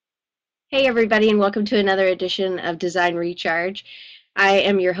Hey, everybody, and welcome to another edition of Design Recharge. I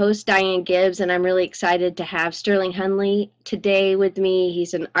am your host, Diane Gibbs, and I'm really excited to have Sterling Hundley today with me.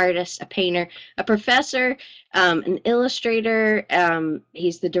 He's an artist, a painter, a professor, an illustrator.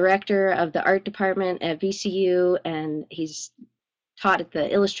 He's the director of the art department at VCU, and he's taught at the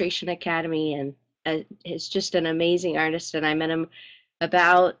Illustration Academy, and he's just an amazing artist. And I met him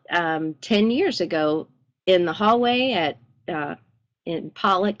about 10 years ago in the hallway at in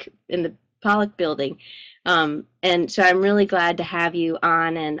Pollock in the Pollock building. And so I'm really glad to have you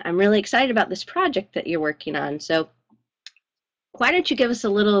on, and I'm really excited about this project that you're working on. So why don't you give us a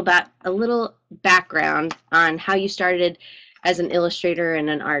little background on how you started as an illustrator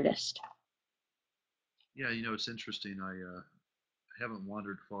and an artist? Yeah, it's interesting. I haven't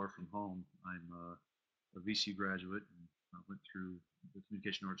wandered far from home. I'm a VC graduate and I went through the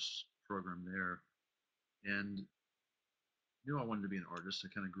communication arts program there and knew I wanted to be an artist.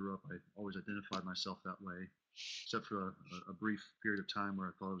 I kind of grew up, I always identified myself that way, except for a brief period of time where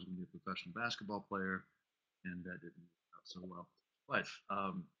I thought I was going to be a professional basketball player, and that didn't work out so well. But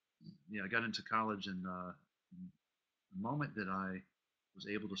yeah, I got into college, and the moment that I was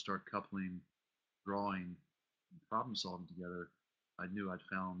able to start coupling drawing and problem solving together, I knew I'd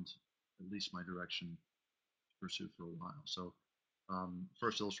found at least my direction to pursue for a while. So,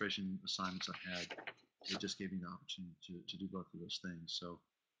 first illustration assignments I had, they just gave me the opportunity to do both of those things. So,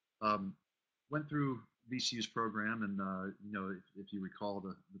 um, went through VCU's program, and if you recall,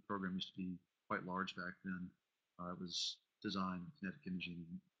 the program used to be quite large back then. It was design, kinetic imaging,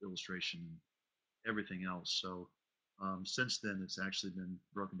 illustration, and everything else. So since then, it's actually been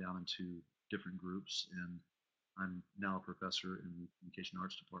broken down into different groups, and I'm now a professor in the communication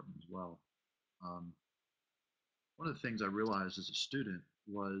arts department as well. Um, One of the things I realized as a student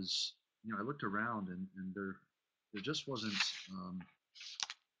was, I looked around and there just wasn't, um,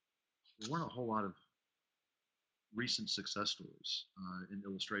 there weren't a whole lot of recent success stories in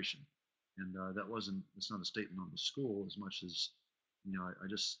illustration. And that wasn't, it's not a statement on the school as much as, I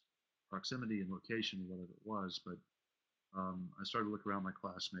just, proximity and location, or whatever it was, but I started to look around my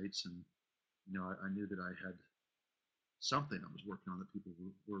classmates, and I knew that I had something I was working on that people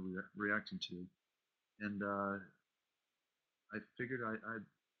were reacting to, and I figured I'd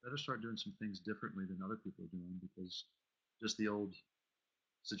better start doing some things differently than other people are doing, because just the old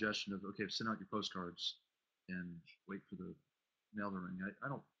suggestion of, okay, send out your postcards and wait for the mail to ring. I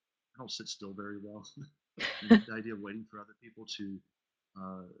don't sit still very well, and the idea of waiting for other people to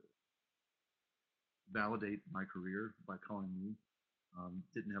uh, validate my career by calling me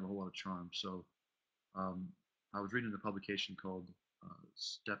didn't have a whole lot of charm. So Um, I was reading a publication called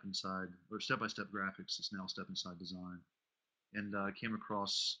Step Inside or Step by Step Graphics. It's now Step Inside Design, and I came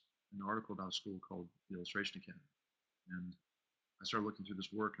across an article about a school called the Illustration Academy, and I started looking through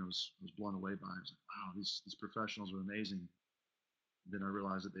this work, and I was blown away by it. I was like, wow, these professionals are amazing. And then I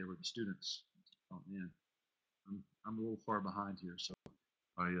realized that they were the students. Oh man, I'm a little far behind here. So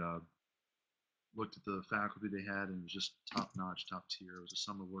I looked at the faculty they had, and it was just top notch, top tier. It was a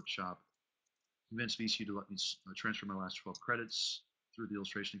summer workshop. Convinced VCU to let me transfer my last 12 credits through the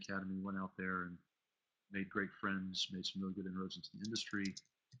Illustration Academy. Went out there and made great friends, made some really good inroads into the industry.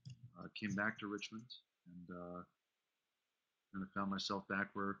 Came back to Richmond, and kind of found myself back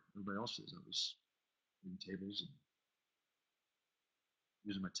where everybody else is. I was waiting tables and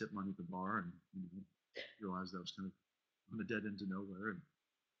using my tip money at the bar, and realized that I was kind of on the dead end to nowhere. And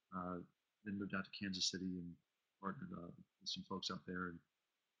uh, then moved out to Kansas City and partnered with some folks out there, and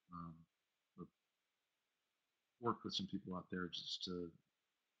um, worked with some people out there just to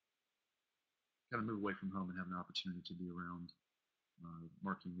kind of move away from home and have an opportunity to be around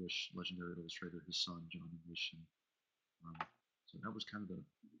Mark English, legendary illustrator, his son John English, and so that was kind of the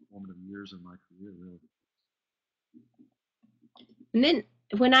formative years of my career, really. And then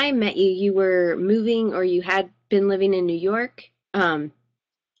when I met you, you were moving or you had been living in New York. And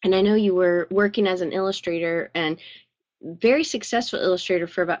I know you were working as an illustrator and very successful illustrator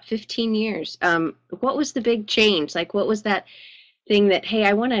for about 15 years. What was the big change? Like, what was that thing that, hey,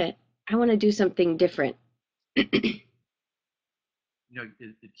 I want to do something different? It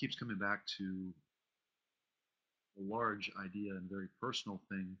keeps coming back to a large idea and very personal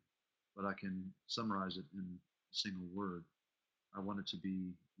thing, but I can summarize it in a single word. I wanted to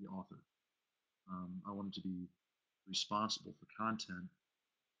be the author. I wanted to be responsible for content.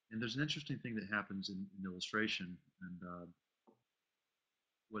 And there's an interesting thing that happens in illustration, and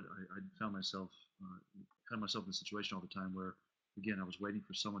what I uh, found myself in a situation all the time where, again, I was waiting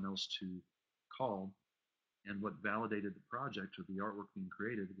for someone else to call, and what validated the project or the artwork being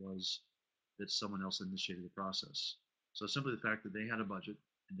created was that someone else initiated the process. So simply the fact that they had a budget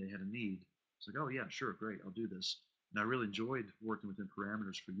and they had a need. It's like, oh yeah, sure, great, I'll do this. And I really enjoyed working within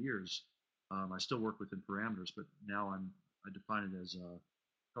parameters for years. I still work within parameters, but now I define it as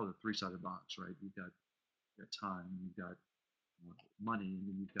called a three-sided box, right? You've got time, you've got money, and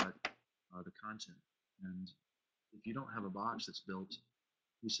then you've got the content. And if you don't have a box that's built,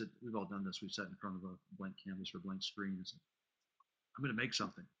 we've all done this. We've sat in front of a blank canvas or a blank screen and said, I'm going to make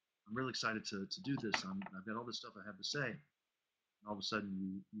something. I'm really excited to do this. I've got all this stuff I have to say. And all of a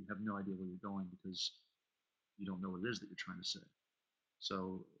sudden, you have no idea where you're going because you don't know what it is that you're trying to say.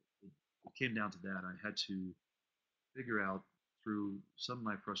 So it came down to that. I had to figure out through some of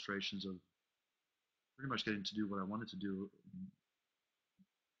my frustrations of pretty much getting to do what I wanted to do in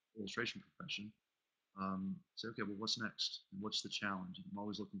illustration profession. Say, okay, well, what's next? And what's the challenge? And I'm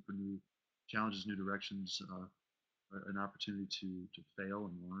always looking for new challenges, new directions, an opportunity to fail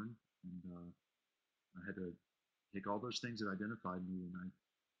and learn. And I had to take all those things that identified me, and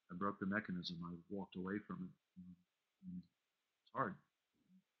I broke the mechanism. I walked away from it, and it's hard.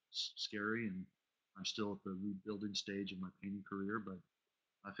 It's scary, and I'm still at the rebuilding stage of my painting career. But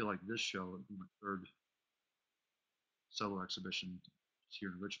I feel like this show, it'll be my third solo exhibition here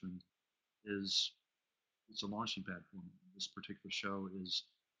in Richmond, is it's a launching pad for me. This particular show is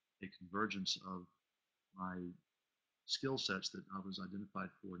a convergence of my skill sets that I was identified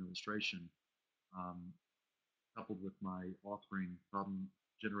for in illustration, um, coupled with my authoring, problem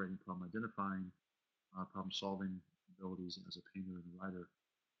generating, problem identifying, problem solving abilities as a painter and a writer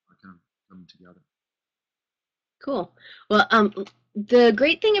are kind of coming together. Cool. Well, the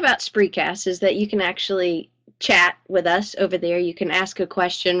great thing about Spreecast is that you can actually chat with us over there. You can ask a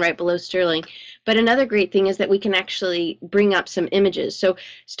question right below Sterling. But another great thing is that we can actually bring up some images. So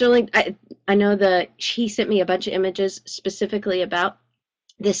Sterling, I know that he sent me a bunch of images specifically about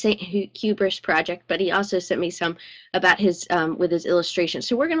the Saint Hubris project, but he also sent me some about his with his illustrations.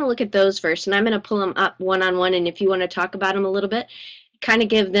 So we're going to look at those first, and I'm going to pull them up one on one. And if you want to talk about them a little bit, kind of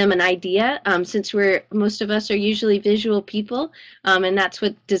give them an idea, since most of us are usually visual people, and that's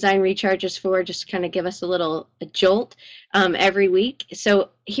what Design Recharge is for, just kind of give us a jolt every week. So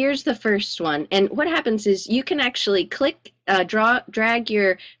here's the first one, and what happens is you can actually drag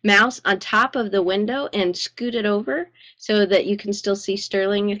your mouse on top of the window and scoot it over so that you can still see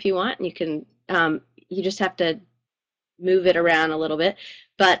Sterling if you want. You just have to move it around a little bit,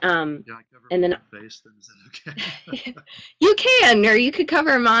 but Can I cover and my then own face? Then is that okay? you can, or you could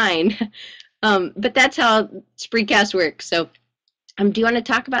cover mine. But that's how Spreecast works. So, do you want to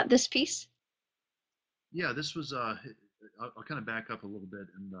talk about this piece? Yeah, this was. I'll kind of back up a little bit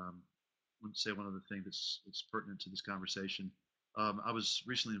and want to say one other thing that's pertinent to this conversation. I was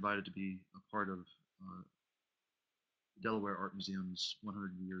recently invited to be a part of uh, Delaware Art Museum's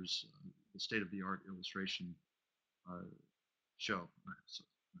 100 years, the state of the art illustration uh, show. So,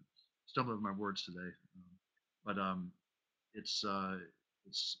 stumbling over my words today, but it's uh,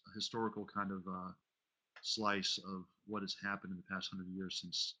 it's a historical kind of slice of what has happened in the past 100 years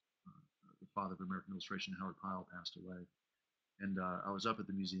since the father of American illustration, Howard Pyle, passed away. And I was up at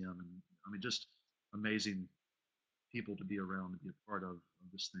the museum, and I mean, just amazing people to be around, to be a part of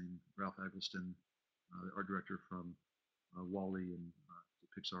this thing. Ralph Eggleston, the art director from Wally and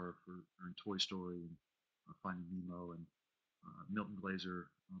Pixar for and Toy Story and Finding Nemo, and Milton Glaser,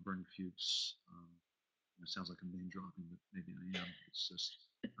 Bernie Fuchs. It sounds like I'm name dropping, but maybe I am. It's just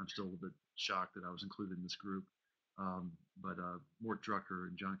I'm still a little bit shocked that I was included in this group. But Mort Drucker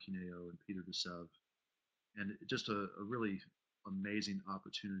and John Cuneo and Peter DeSev, and just a really amazing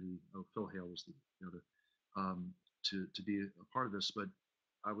opportunity. Oh, Phil Hale was the other, to be a part of this. But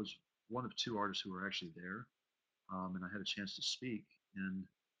I was one of two artists who were actually there, and I had a chance to speak. And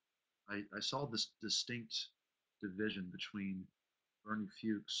I saw this distinct division between Bernie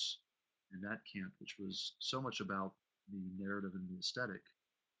Fuchs and that camp, which was so much about the narrative and the aesthetic,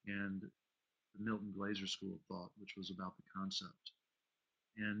 and the Milton Glaser school of thought, which was about the concept.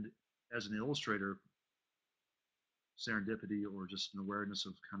 And as an illustrator, serendipity or just an awareness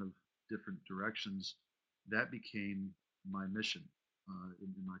of kind of different directions, that became my mission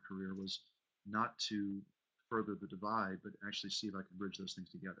in my career was not to further the divide, but actually see if I could bridge those things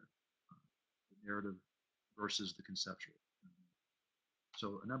together, uh, the narrative versus the conceptual.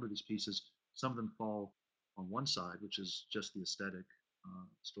 So a number of these pieces, some of them fall on one side, which is just the aesthetic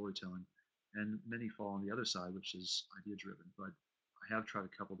storytelling, and many fall on the other side, which is idea driven. But I have tried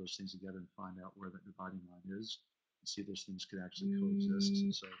to couple those things together and find out where that dividing line is and see if those things could actually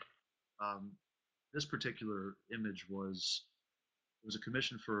coexist. So um, this particular image was a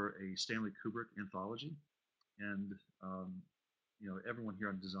commission for a Stanley Kubrick anthology, and everyone here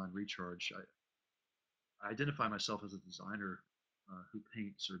on Design Recharge, I identify myself as a designer who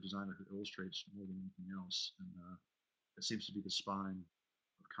paints or a designer who illustrates more than anything else, and it seems to be the spine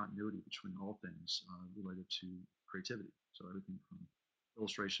of continuity between all things related to creativity. So everything from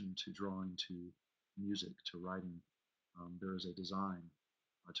illustration to drawing to music to writing, there is a design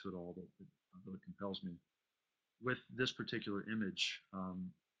to it all that really compels me. With this particular image,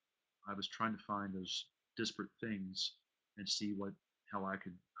 I was trying to find those disparate things and see what how I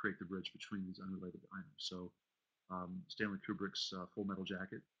could create the bridge between these unrelated items. So Stanley Kubrick's Full Metal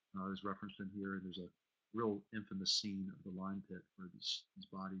Jacket is referenced in here. There's a real infamous scene of the lime pit where these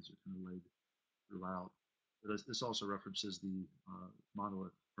bodies are kind of laid throughout. But this also references the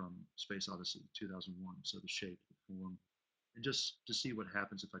monolith from Space Odyssey 2001. So the shape, the form, and just to see what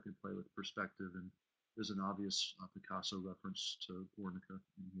happens if I could play with perspective. And there's an obvious Picasso reference to Guernica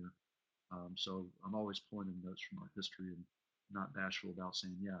in here. So I'm always pointing notes from art history and not bashful about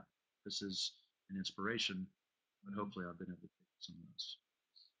saying, yeah, this is an inspiration, but hopefully I've been able to take some notes.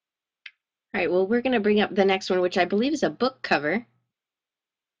 All right, well, we're going to bring up the next one, which I believe is a book cover,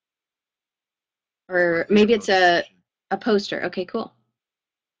 or Theater maybe it's poster, actually. a poster. Okay, cool.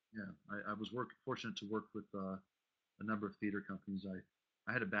 Yeah, I was fortunate to work with a number of theater companies.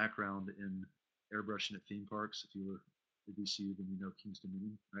 I had a background in airbrushing at theme parks. If you were at DCU, then you know King's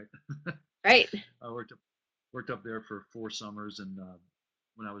Dominion, right? Right. I worked up there for 4 summers, and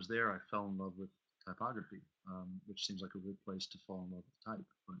when I was there, I fell in love with typography, which seems like a weird place to fall in love with type.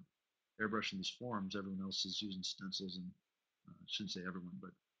 But airbrushing these forms, everyone else is using stencils, and I shouldn't say everyone,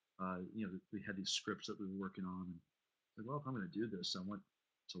 but we had these scripts that we were working on, and like, well, if I'm going to do this, I want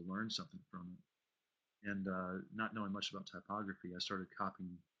to learn something from it. And not knowing much about typography, I started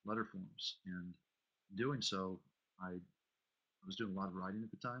copying letter forms, and in doing so, I was doing a lot of writing at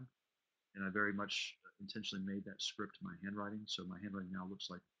the time, and I very much intentionally made that script my handwriting. So my handwriting now looks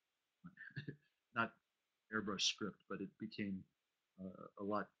like not airbrush script, but it became a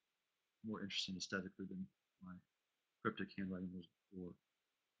lot more interesting aesthetically than my cryptic handwriting was before.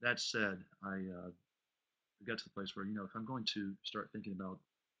 That said, I got to the place where if I'm going to start thinking about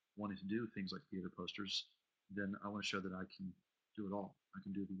wanting to do things like theater posters, then I want to show that I can do it all. I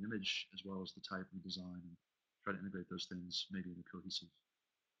can do the image as well as the type and the design, and try to integrate those things maybe in a cohesive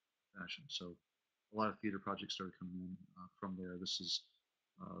fashion. So a lot of theater projects started coming in from there. This is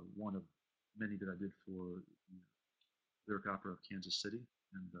one of many that I did for the Lyric Opera of Kansas City,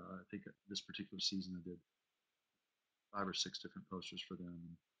 and I think this particular season I did 5 or 6 different posters for them,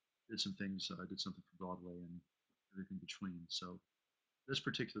 and did some things. I did something for Broadway and everything between. So this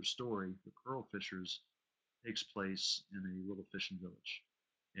particular story, The Pearl Fishers, takes place in a little fishing village,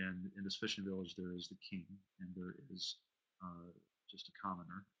 and in this fishing village there is the king, and there is uh, just a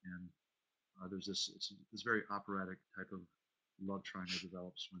commoner, and there's this very operatic type of love triangle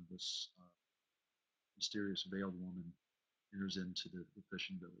develops when this mysterious veiled woman enters into the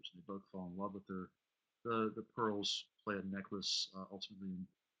fishing village. They both fall in love with her. The pearls play a necklace ultimately,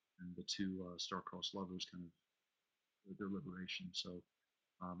 and the two star-crossed lovers kind of their liberation. So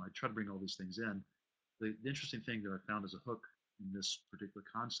I try to bring all these things in. The interesting thing that I found as a hook in this particular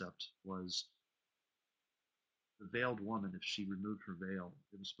concept was the veiled woman. If she removed her veil,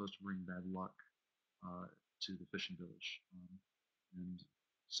 it was supposed to bring bad luck uh, to the fishing village. And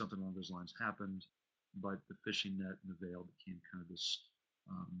something along those lines happened, but the fishing net and the veil became kind of this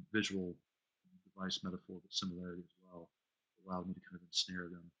visual device metaphor with similarity as well. It allowed me to kind of ensnare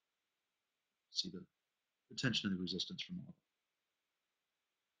them, see the tension and the resistance from all.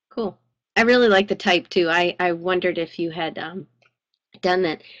 Cool. I really like the type too. I wondered if you had done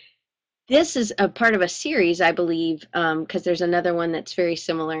that. This is a part of a series, I believe, because there's another one that's very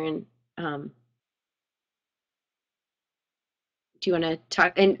similar. And um, do you want to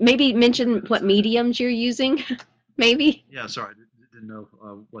talk and maybe Yeah, mention that's what mediums you're using? Maybe. yeah. Sorry, didn't know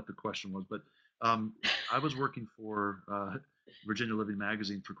what the question was, but um, I was working for Virginia Living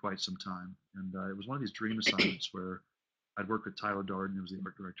Magazine for quite some time, and it was one of these dream assignments where I'd worked with Tyler Darden, who was the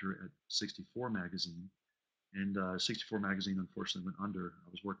art director at 64 Magazine, and 64 Magazine unfortunately went under.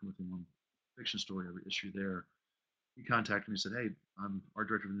 I was working with him on fiction story every issue there. He contacted me and said, "Hey, I'm art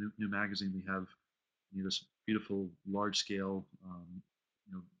director of a new magazine. We have this beautiful large scale,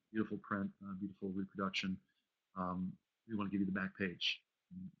 you know, beautiful print, beautiful reproduction. We want to give you the back page."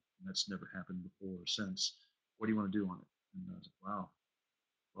 And that's never happened before or since. What do you want to do on it? And I was like, wow.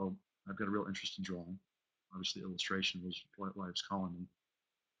 Well, I've got a real interest in drawing. Obviously, illustration was why it was calling me.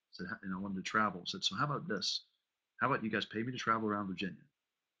 I said, and I wanted to travel. I said, so how about this? How about you guys pay me to travel around Virginia?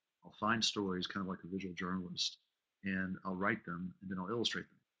 I'll find stories, kind of like a visual journalist, and I'll write them, and then I'll illustrate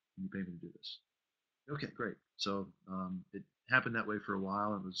them. And you pay me to do this. Okay, great. So it happened that way for a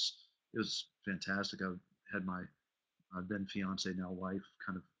while. It was fantastic. I had my then fiance, now wife,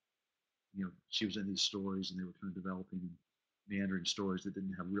 kind of, she was in these stories and they were kind of developing and meandering stories that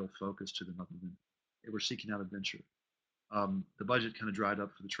didn't have real focus to them other than they were seeking out adventure. The budget kind of dried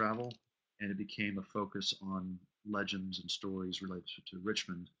up for the travel, and it became a focus on legends and stories related to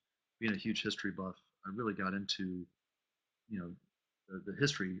Richmond. Being a huge history buff, I really got into you know the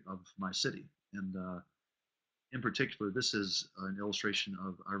history of my city, and in particular, this is an illustration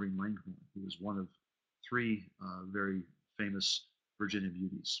of Irene Langhorne, who was one of three very famous Virginia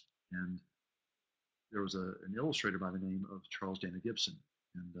beauties, and there was an illustrator by the name of Charles Dana Gibson,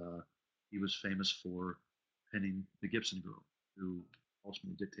 and he was famous for penning the Gibson Girl, who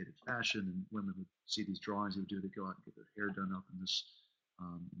ultimately dictated fashion, and women would see these drawings he would do. They'd go out and get their hair done up in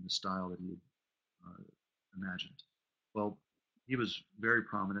the style that he had uh, imagined. Well, he was very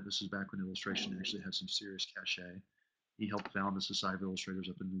prominent. This is back when illustration actually had some serious cachet. He helped found the Society of Illustrators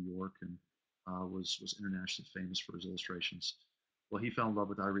up in New York and was internationally famous for his illustrations. Well, he fell in love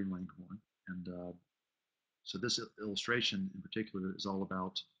with Irene Langhorne, and so this illustration in particular is all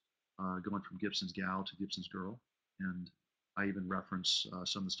about going from Gibson's gal to Gibson's girl, and I even reference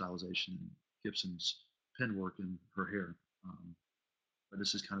some of the stylization in Gibson's pen work in her hair. But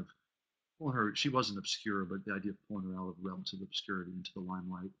this is kind of pulling her. She wasn't obscure, but the idea of pulling her out of relative obscurity into the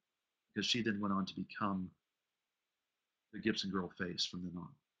limelight, because she then went on to become the Gibson girl face from then on.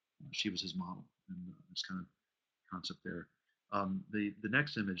 She was his model, and it's kind of concept there. The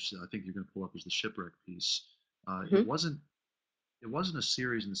next image I think you're going to pull up is the shipwreck piece. Uh, it Hmm. wasn't it wasn't a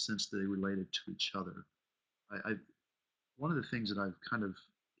series in the sense that they related to each other. I one of the things that I've kind of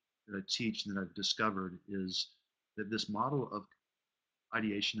that I teach and that I've discovered is that this model of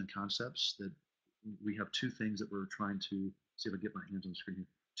ideation and concepts, that we have two things that we're trying to see if I get my hands on the screen here.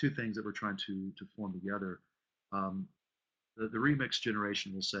 Two things that we're trying to form together. Um, the remix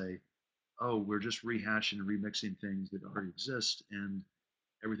generation will say, "Oh, we're just rehashing and remixing things that already exist, and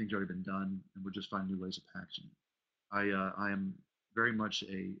everything's already been done, and we're just finding new ways of packaging it." I am very much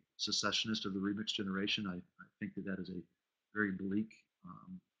a secessionist of the remix generation. I think that that is a very bleak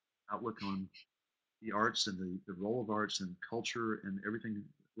um, outlook on the arts and the role of arts and culture and everything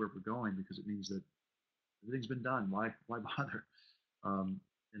where we're going, because it means that everything's been done. Why bother? Um,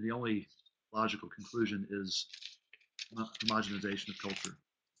 and the only logical conclusion is homogenization of culture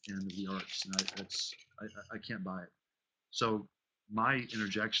and the arts, and I can't buy it. So my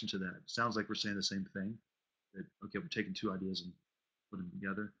interjection to that sounds like we're saying the same thing. That okay, we're taking two ideas and putting them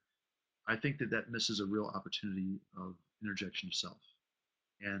together. I think that that misses a real opportunity of interjection of self.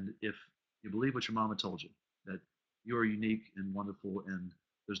 And if you believe what your mama told you, that you are unique and wonderful, and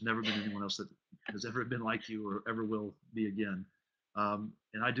there's never been anyone else that has ever been like you or ever will be again.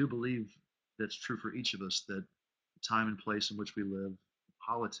 And I do believe that's true for each of us, that the time and place in which we live, the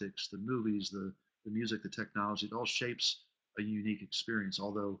politics, the movies, the music, the technology, it all shapes a unique experience.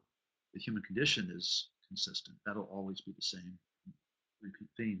 Although the human condition is consistent, that'll always be the same, repeat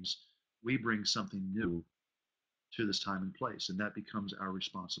themes. We bring something new to this time and place, and that becomes our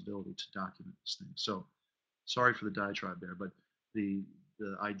responsibility to document this thing. So, sorry for the diatribe there, but the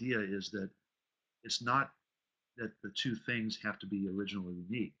the idea is that it's not that the two things have to be original or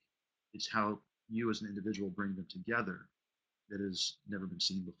unique. It's how you as an individual bring them together that has never been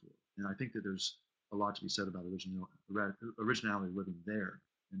seen before. And I think that there's a lot to be said about originality living there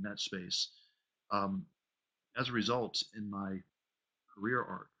in that space. Um, as a result, in my career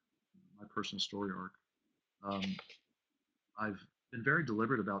arc, my personal story arc, um, I've been very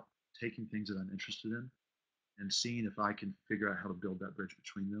deliberate about taking things that I'm interested in and seeing if I can figure out how to build that bridge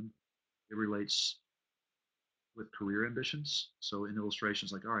between them. It relates with career ambitions. So in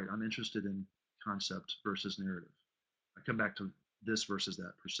illustrations, like, all right, I'm interested in concept versus narrative. I come back to this versus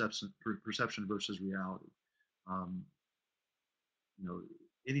that, perception versus reality. Um, you know,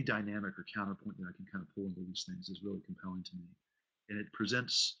 any dynamic or counterpoint that I can kind of pull into these things is really compelling to me, and it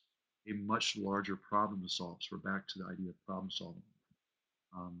presents a much larger problem to solve. So we're back to the idea of problem solving,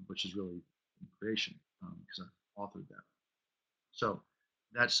 which is really creation, because I've authored that. So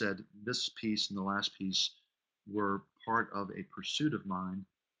that said, this piece and the last piece were part of a pursuit of mine,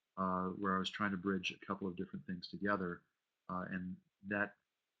 where I was trying to bridge a couple of different things together, and that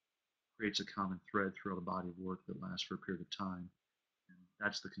creates a common thread throughout a body of work that lasts for a period of time. And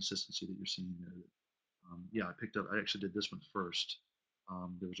that's the consistency that you're seeing there. Yeah, I picked up. I actually did this one first.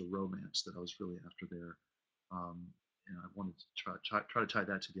 There was a romance that I was really after there, um, and I wanted to try to tie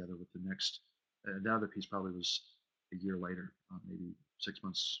that together with the next. The other piece probably was a year later, maybe 6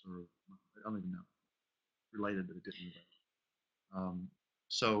 months, or I don't even know. Related, but it didn't relate. Um,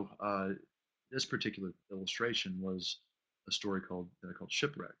 so this particular illustration was a story called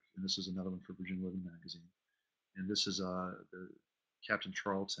Shipwreck, and this is another one for Virginia Living magazine. and this is the Captain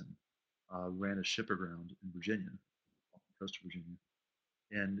Charlton ran a ship aground in Virginia, off the coast of Virginia,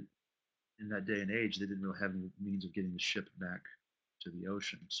 and in that day and age, they didn't really have any means of getting the ship back to the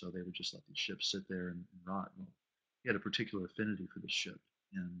ocean, so they would just let these ships sit there and rot. Well, he had a particular affinity for this ship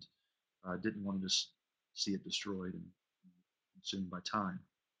and didn't want to just see it destroyed and consumed by time.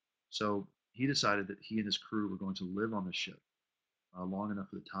 So he decided that he and his crew were going to live on the ship long enough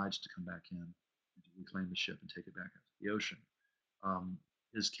for the tides to come back in and to reclaim the ship and take it back out to the ocean. Um,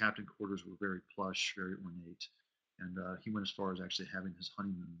 his captain quarters were very plush, very ornate, and he went as far as actually having his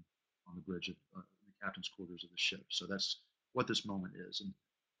honeymoon on the bridge of the captain's quarters of the ship. So that's what this moment is. And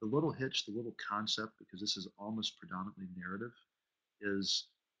the little hitch, the little concept, because this is almost predominantly narrative, is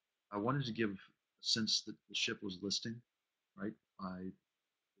I wanted to give a sense that the ship was listing, right, by the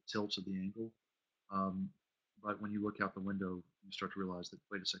tilt of the angle. Um, but when you look out the window, you start to realize that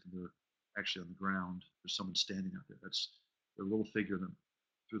wait a second, they're actually on the ground. There's someone standing out there. That's the little figure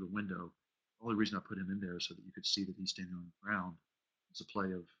through the window. The only reason I put him in there is so that you could see that he's standing on the ground. It's a play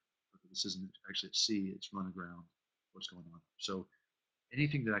of okay, this isn't actually at sea; it's run aground. What's going on? So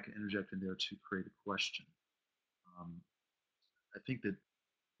anything that I can interject in there to create a question. Um, I think that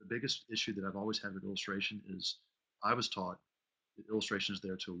the biggest issue that I've always had with illustration is I was taught that illustration is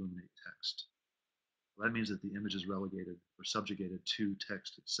there to illuminate text. Well, that means that the image is relegated or subjugated to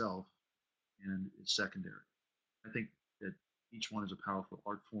text itself and is secondary. I think that each one is a powerful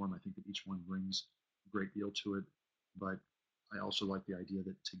art form. I think that each one brings a great deal to it. But I also like the idea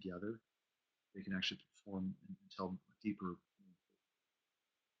that together they can actually perform and tell a deeper.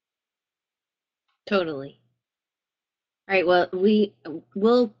 Totally. All right, well,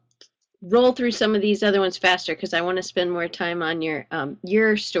 will roll through some of these other ones faster because I want to spend more time on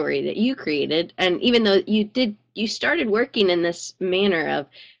your story that you created. And even though you started working in this manner of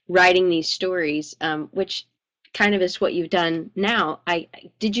writing these stories, which kind of is what you've done now. I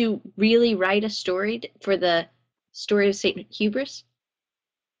did you really write a story for the story of Saint Hubris?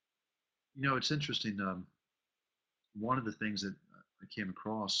 It's interesting. One of the things that I came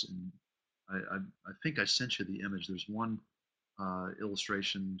across, and I think I sent you the image. There's one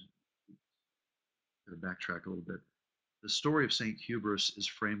illustration. To backtrack a little bit. The story of Saint Hubris is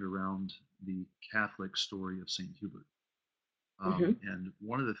framed around the Catholic story of Saint Hubert. Hmm. And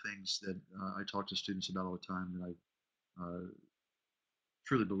one of the things that I talk to students about all the time that I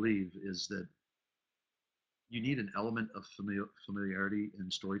truly believe is that you need an element of familiarity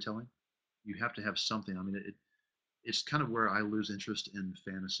in storytelling. You have to have something. I mean, it's kind of where I lose interest in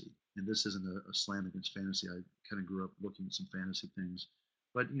fantasy. And this isn't a slam against fantasy. I kind of grew up looking at some fantasy things,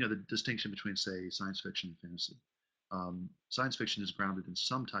 but the distinction between say science fiction and fantasy. Science fiction is grounded in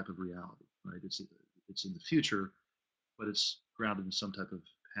some type of reality, right? It's in the future, but it's grounded in some type of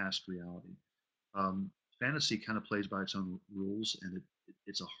past reality. Um, Fantasy kind of plays by its own rules, and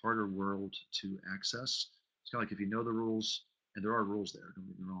it's a harder world to access. It's kind of like if you know the rules, and there are rules there. Don't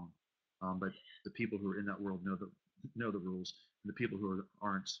get me wrong, but the people who are in that world know the rules, and the people who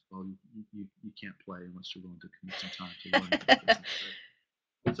aren't, well, you can't play unless you're willing to commit some time to learn about this and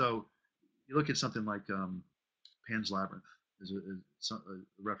shit. So you look at something like Pan's Labyrinth is a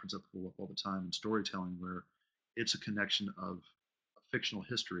reference that pull up all the time in storytelling, where it's a connection of a fictional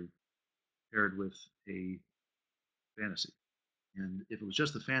history paired with a fantasy. And if it was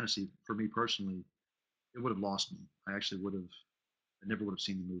just the fantasy, for me personally, it would have lost me. I never would have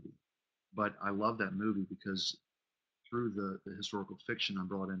seen the movie. But I love that movie because through the historical fiction, I'm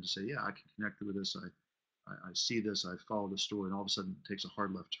brought in to say, yeah, I can connect with this. I see this, I follow the story, and all of a sudden it takes a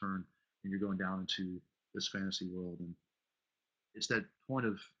hard left turn, and you're going down into this fantasy world. And it's that point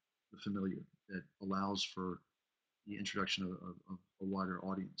of the familiar that allows for the introduction of a wider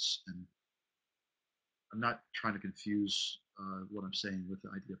audience. And I'm not trying to confuse what I'm saying with the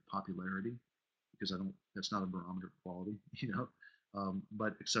idea of popularity because I don't. That's not a barometer of quality,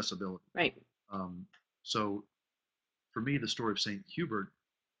 but accessibility. Right. Um, so for me, the story of Saint Hubert,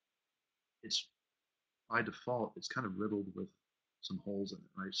 it's by default, it's kind of riddled with some holes in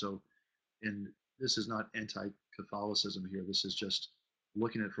it, right? So, and this is not anti-Catholicism here. This is just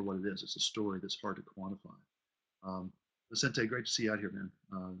looking at it for what it is. It's a story that's hard to quantify. Um, Vicente, great to see you out here,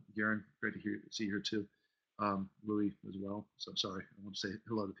 man. Garen, great to see you here too. Louis as well. So sorry, I want to say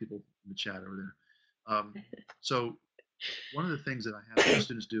hello to people in the chat over there. So one of the things that I have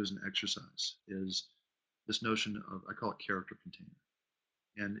students do as an exercise is this notion of I call it character container,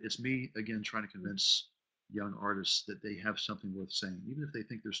 and it's me again trying to convince young artists that they have something worth saying, even if they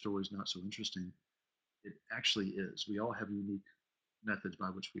think their story is not so interesting. It actually is. We all have unique methods by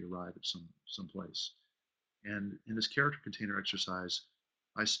which we arrive at some place. And in this character container exercise,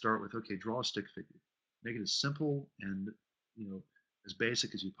 I start with okay, draw a stick figure. Make it as simple and you know as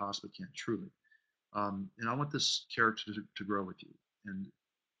basic as you possibly can, truly. And I want this character to grow with you. And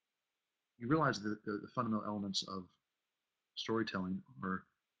you realize that the fundamental elements of storytelling are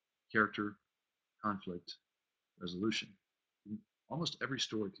character, conflict, resolution. Almost every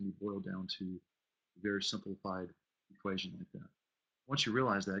story can be boiled down to a very simplified equation like that. Once you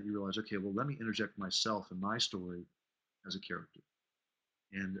realize that, you realize, okay, well, let me interject myself and my story as a character.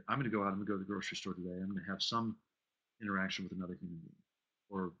 And I'm going to go out, I'm going to go to the grocery store today. I'm going to have some interaction with another human being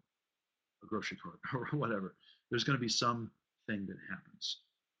or a grocery cart or whatever. There's going to be some thing that happens.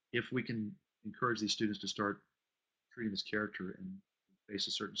 If we can encourage these students to start treating this character and face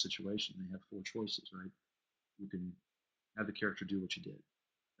a certain situation, they have four choices, right? You can have the character do what you did,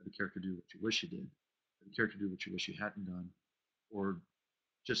 have the character do what you wish you did, have the character do what you wish you hadn't done, or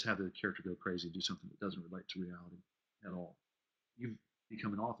just have the character go crazy and do something that doesn't relate to reality at all. You've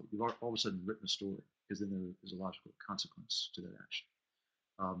become an author. You've all of a sudden written a story because then there is a logical consequence to that action.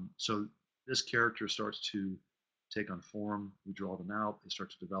 So this character starts to take on form. We draw them out. They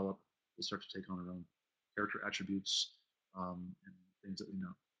start to develop. They start to take on their own character attributes and things that we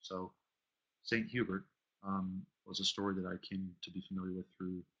know. So Saint Hubert was a story that I came to be familiar with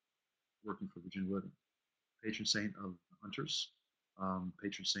through working for Virginia Living. Patron saint of hunters,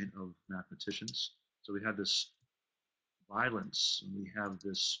 patron saint of mathematicians. So we have this violence, and we have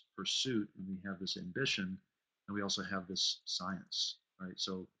this pursuit, and we have this ambition, and we also have this science, right?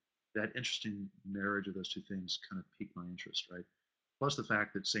 So that interesting marriage of those two things kind of piqued my interest, right? Plus the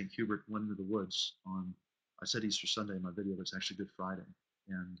fact that St. Hubert went into the woods on, I said Easter Sunday in my video, but it's actually Good Friday.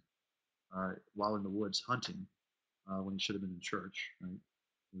 And while in the woods hunting, when he should have been in church, right?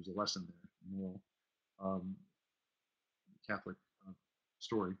 There's a lesson there, moral, um, Catholic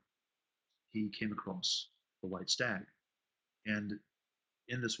story. He came across the white stag. And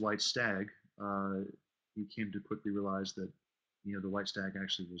in this white stag, uh, he came to quickly realize that the white stag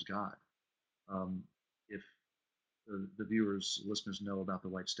actually was God. If the viewers, listeners know about the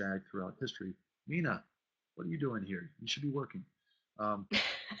white stag throughout history, Mina, what are you doing here? You should be working. Um,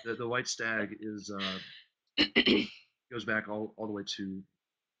 the white stag is goes back all the way to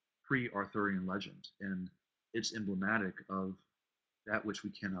pre-Arthurian legend, and it's emblematic of that which we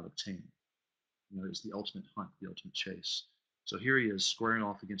cannot obtain. Is the ultimate hunt, the ultimate chase. So here he is squaring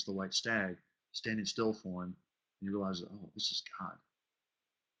off against the white stag, standing still for him, and you realize, oh, this is God.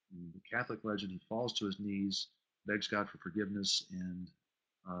 In the Catholic legend, he falls to his knees, begs God for forgiveness, and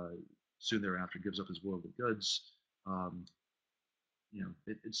uh, soon thereafter gives up his worldly goods. Um,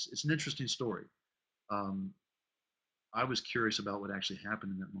 it's an interesting story. Um, I was curious about what actually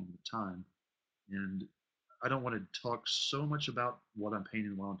happened in that moment of time, and I don't want to talk so much about what I'm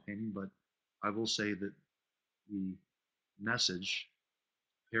painting while I'm painting, but I will say that the message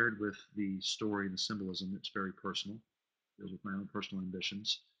paired with the story and the symbolism, it's very personal, deals with my own personal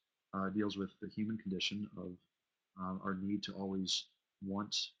ambitions, deals with the human condition of our need to always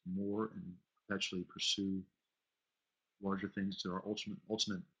want more and perpetually pursue larger things to our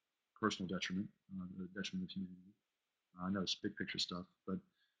ultimate personal detriment, the detriment of humanity. I know it's big picture stuff, but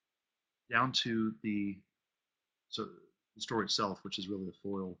down to so the story itself, which is really the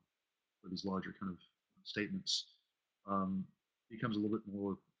foil for these larger kind of statements, um, becomes a little bit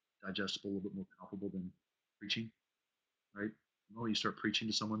more digestible, a little bit more palpable than preaching, right? The moment you start preaching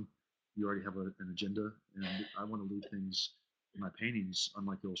to someone, you already have an agenda, and I want to leave things in my paintings,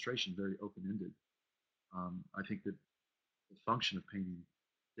 unlike illustration, very open ended. I think that the function of painting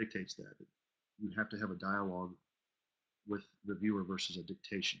dictates that. You have to have a dialogue with the viewer versus a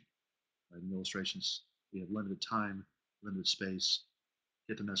dictation. Right? In illustrations, we have limited time, limited space,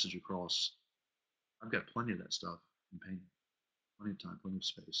 get the message across. I've got plenty of that stuff in painting, plenty of time, plenty of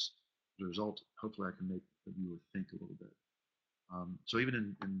space. As a result, hopefully I can make the viewer think a little bit. So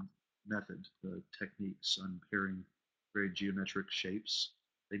even in method, the techniques, I'm pairing very geometric shapes.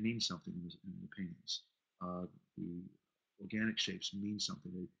 They mean something in the paintings. The organic shapes mean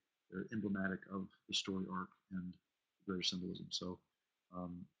something. They're emblematic of the story arc and greater symbolism. So,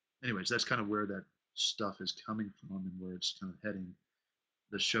 um, anyways, that's kind of where that stuff is coming from and where it's kind of heading.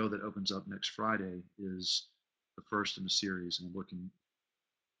 The show that opens up next Friday is the first in the series, and I'm looking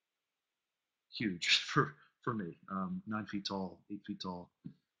huge for me. 9 feet tall, 8 feet tall,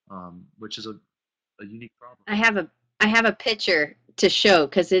 which is a unique problem. I have a I have a picture to show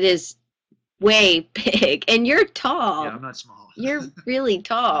because it is way big, and you're Yeah, tall. I'm not small. You're really Yeah,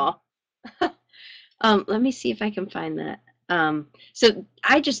 tall. Let me see if I can find that. So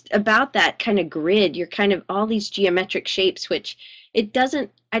I just about that kind of grid, you're kind of all these geometric shapes, which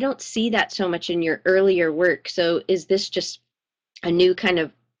I don't see that so much in your earlier work. So is this just a new kind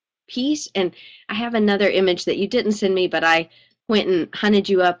of piece. And I have another image that you didn't send me, but I went and hunted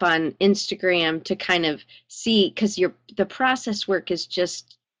you up on Instagram to kind of see, because the process work is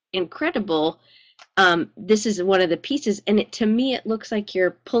just incredible. This is one of the pieces, and to me it looks like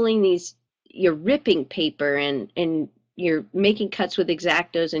you're pulling these, you're ripping paper, and you're making cuts with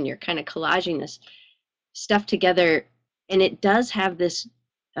X-Actos, and you're kind of collaging this stuff together, and it does have this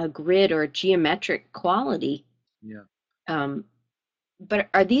grid or geometric quality. Yeah, Um, but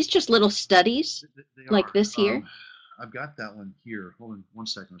are these just little studies they like are. this here? I've got that one here. Hold on one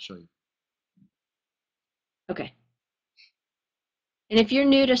second. I'll show you. Okay. And if you're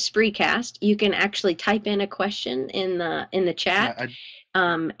new to Spreecast, you can actually type in a question in the Yeah, chat.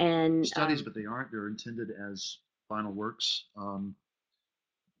 they're And studies, but they aren't. They're intended as final works.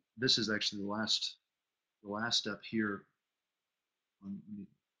 This is actually the last step here. Let me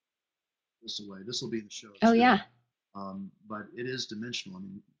this away. This will be in the show oh too. yeah. But it is dimensional. I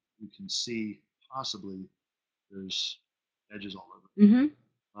mean, you can see possibly there's edges all over.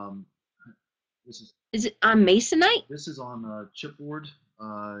 Mm-hmm. Um, this is Is it on Masonite? this is on chipboard,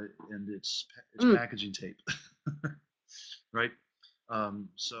 and it's Mm, packaging tape, right?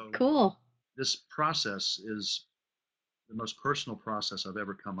 So cool. this process is the most personal process I've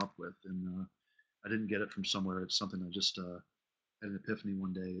ever come up with, and I didn't get it from somewhere. It's something I just had an epiphany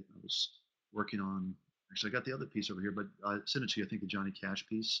one day. I was working on. Actually, I got the other piece over here, but I sent it to you. I think the Johnny Cash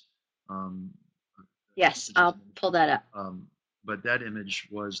piece. Um, Yes, it's just I'll an image. pull that up. But that image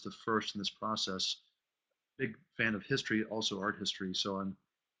was the first in this process. Big fan of history, also art history. So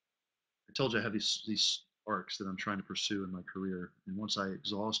I told you I have these arcs that I'm trying to pursue in my career, and once I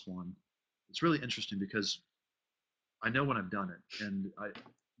exhaust one, it's really interesting because I know when I've done it, and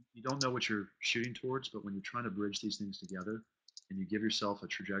you don't know what you're shooting towards, but when you're trying to bridge these things together, and you give yourself a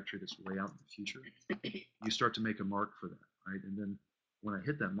trajectory that's way out in the future, you start to make a mark for that, right? And then when I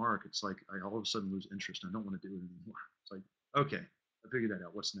hit that mark, it's like I all of a sudden lose interest. I don't want to do it anymore. It's like, okay, I figured that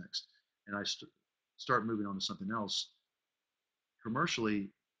out. What's next? And start moving on to something else. Commercially,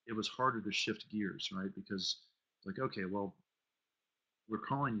 it was harder to shift gears, right? Because like, okay, well, we're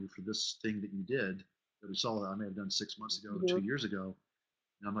calling you for this thing that you did that we saw that I may have done 6 months ago or Mm-hmm. 2 years ago.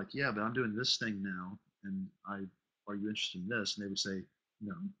 And I'm like, yeah, but I'm doing this thing now. And are you interested in this? And they would say,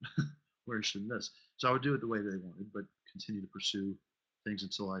 no, we're interested in this. So I would do it the way they wanted, but continue to pursue things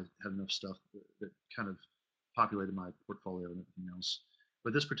until I had enough stuff that kind of populated my portfolio and everything else.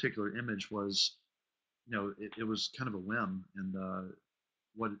 But this particular image was, it was kind of a whim. And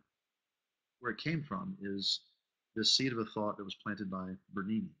what where it came from is this seed of a thought that was planted by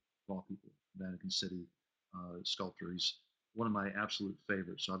Bernini, of all people, Vatican City sculptor. He's one of my absolute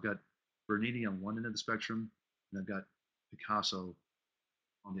favorites. So I've got Bernini on one end of the spectrum, and I've got Picasso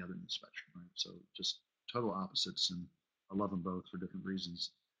on the other end of the spectrum. Right? So just total opposites, and I love them both for different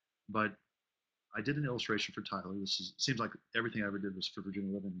reasons. But I did an illustration for Tyler. Seems like everything I ever did was for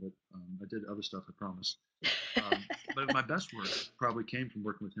Virginia Living, but I did other stuff, I promise. But my best work probably came from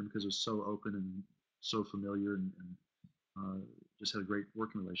working with him because it was so open and so familiar, and just had a great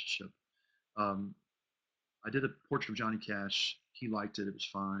working relationship. Um, I did a portrait of Johnny Cash. He liked it. It was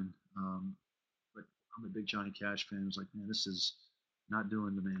fine. But I'm a big Johnny Cash fan. I was like, man, this is not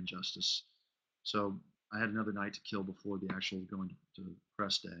doing the man justice. So I had another night to kill before the actual going to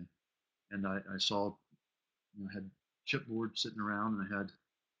press day, and I saw, I had chipboard sitting around, and I had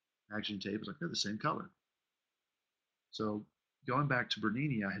packaging tape. I was like, they're the same color. So going back to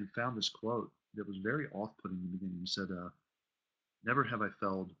Bernini, I had found this quote that was very off-putting in the beginning. He said, "Never have I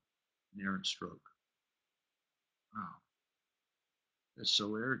felled an errant stroke." Wow, that's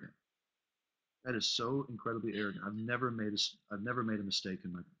so arrogant. That is so incredibly arrogant. I've never made a mistake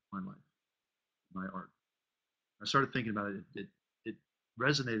in my life, my art. I started thinking about it. It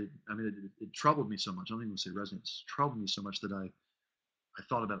resonated. I mean, it troubled me so much. I don't even want to say resonates. It troubled me so much that I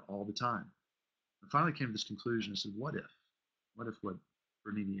thought about it all the time. I finally came to this conclusion. I said, what if? What if what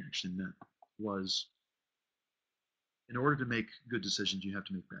Bernini actually meant was, in order to make good decisions, you have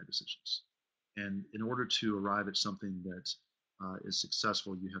to make bad decisions. And in order to arrive at something that is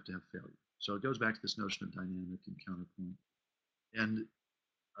successful, you have to have failure. So it goes back to this notion of dynamic and counterpoint. And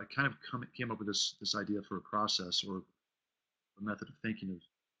I kind of came up with this idea for a process or a method of thinking of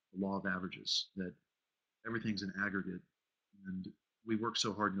the law of averages, that everything's an aggregate. And we work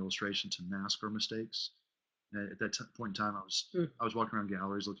so hard in illustration to mask our mistakes. And at that point in time, Mm. I was walking around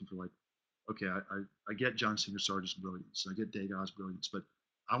galleries looking for, like, okay, I get John Singer Sargent's brilliance, I get Degas' brilliance, but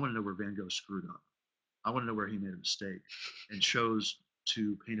I want to know where Van Gogh screwed up. I want to know where he made a mistake and chose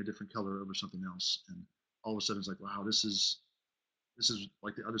to paint a different color over something else. And all of a sudden, it's like, wow, this is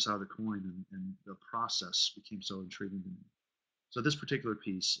like the other side of the coin, and the process became so intriguing to me. So this particular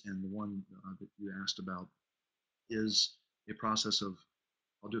piece and the one that you asked about is a process of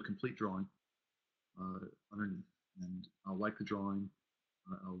I'll do a complete drawing underneath, and I'll like the drawing.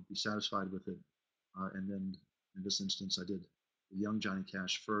 I'll be satisfied with it, and then in this instance, I did the young Johnny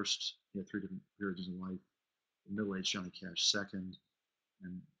Cash first. He had three different periods in life. The middle-aged Johnny Cash second,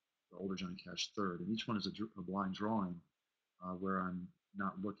 and the older Johnny Cash third. And each one is a blind drawing where I'm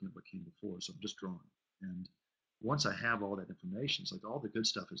not looking at what came before, so I'm just drawing. And once I have all that information, it's like all the good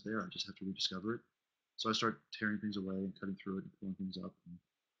stuff is there. I just have to rediscover it. So I start tearing things away and cutting through it and pulling things up. And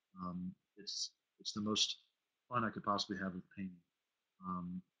it's the most fun I could possibly have with painting.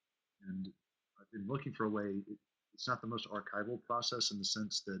 Um, and I've been looking for a way. It's not the most archival process in the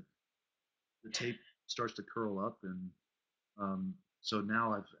sense that the tape starts to curl up, and so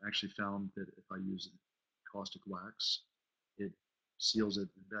now I've actually found that if I use caustic wax, it seals it,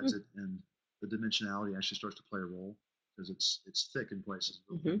 embeds it, and the dimensionality actually starts to play a role because it's thick in places,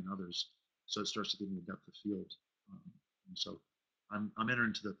 a little thin Mm-hmm. in others. So it starts to give me a depth of field. Um, and so I'm entering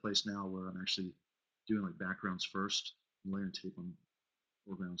into the place now where I'm actually doing like backgrounds first and layering tape on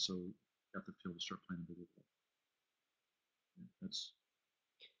foreground, so depth of field to start playing a bigger role. Yeah, that's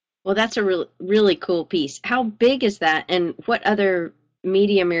Well, that's a really cool piece. How big is that, and what other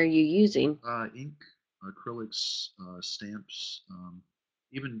medium are you using? ink, acrylics, stamps,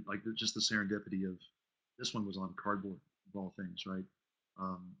 even like just the serendipity of this one was on cardboard of all things, right?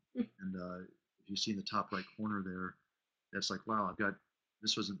 Um, and if you see in the top right corner there, that's like, wow, I've got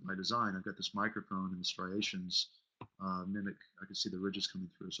this wasn't my design. I've got this microphone and the striations mimic. I could see the ridges coming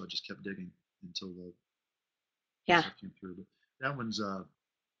through, so I just kept digging until the Yeah. stuff came through. But that one's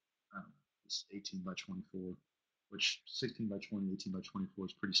it's 18 by 24, which 16 by 20, 18 by 24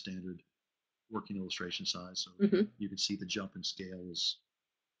 is pretty standard working illustration size, so Hmm. you can see the jump in scale is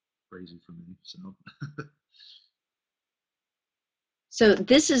crazy for me. So So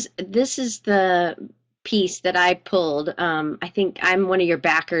this is the piece that I pulled. I think I'm one of your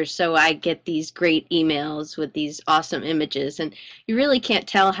backers, so I get these great emails with these awesome images, and you really can't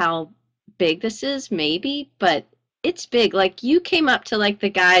tell how big this is, maybe, but it's big. Like you came up to like the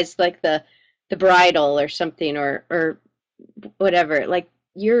guys, like the bridal or something, or whatever. Like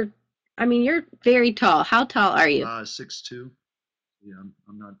you're, I mean, you're very tall. How tall are you? 6'2". Yeah,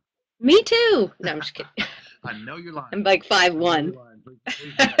 I'm not. Me too. No, I'm just kidding. I know you're lying. I'm like five I know you're one. lying.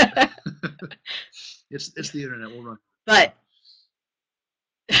 Please do that. It's the internet. We'll run. But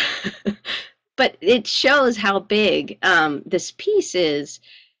but it shows how big this piece is,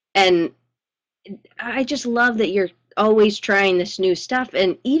 and I just love that you're always trying this new stuff,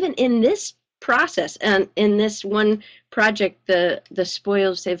 and even in this process and in this one project, the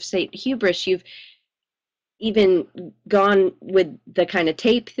Spoils of Saint Hubris, you've even gone with the kind of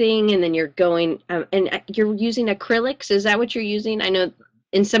tape thing, and then you're going and you're using acrylics. Is that what you're using? I know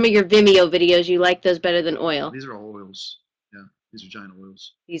in some of your Vimeo videos you like those better than oil. These are all oils. Yeah, these are giant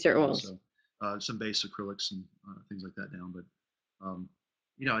oils. These are oils. So some base acrylics and things like that down. But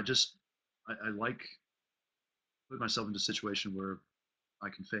I just I like put myself into a situation where I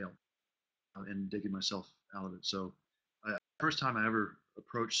can fail and digging myself out of it. So, first time I ever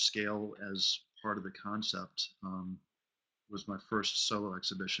approached scale as part of the concept was my first solo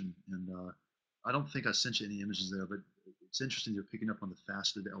exhibition, and I don't think I sent you any images there, but it's interesting you're picking up on the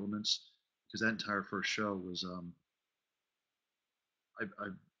faceted elements because that entire first show was I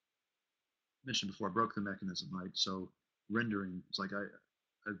mentioned before I broke the mechanism, right? So rendering, it's like I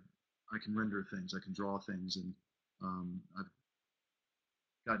I can render things, I can draw things, and I've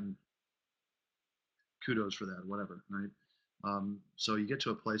gotten kudos for that, whatever, right? So you get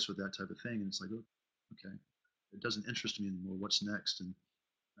to a place with that type of thing, and it's like, oh, okay, it doesn't interest me anymore. What's next? And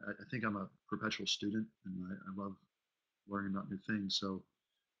I think I'm a perpetual student, and I love learning about new things. So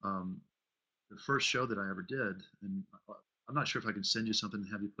um, the first show that I ever did, and I'm not sure if I can send you something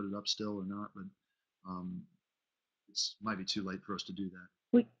and have you put it up still or not, but um, it's might be too late for us to do that.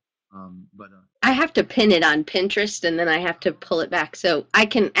 We, But I have to pin it on Pinterest and then I have to pull it back. So I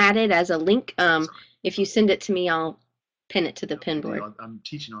can add it as a link. sorry. If you send it to me, I'll pin it to the No pin big board. deal. I'm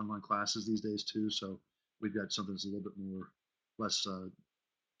teaching online classes these days too, so we've got something that's a little bit more less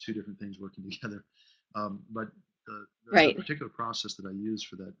two different things working together. But the Right. particular process that I used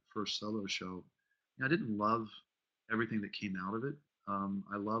for that first solo show, I didn't love everything that came out of it.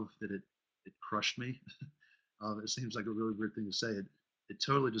 I love that it crushed me. It seems like a really weird thing to say. It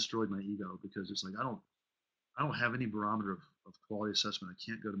totally destroyed my ego because it's like I don't have any barometer of quality assessment. I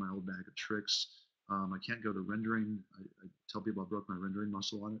can't go to my old bag of tricks. I can't go to rendering. I tell people I broke my rendering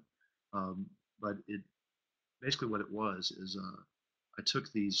muscle on it. But it basically what it was is I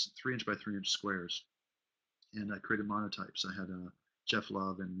took these 3 inch by 3 inch squares and I created monotypes. I had Jeff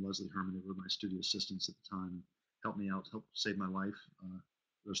Love and Leslie Herman, they were my studio assistants at the time, helped me out, helped save my life.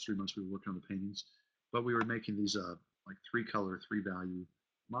 Those 3 months we were working on the paintings, but we were making these like 3 color, 3 value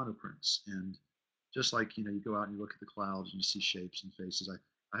monoprints. And just like you go out and you look at the clouds and you see shapes and faces,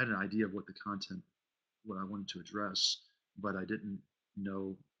 I had an idea of what the content, what I wanted to address, but I didn't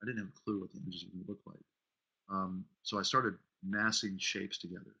have a clue what the images were going to look like. So I started massing shapes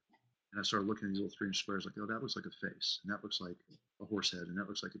together, and I started looking at these little 3-inch squares, like, oh, that looks like a face, and that looks like a horse head, and that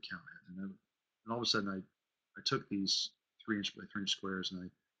looks like a cow head, and all of a sudden I took these 3-inch by 3-inch squares and I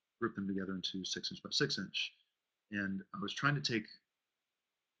grouped them together into 6-inch by 6-inch, and I was trying to take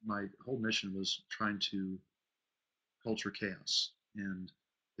my whole mission was trying to culture chaos, and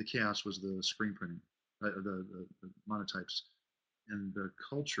the chaos was the screen printing, the monotypes, and the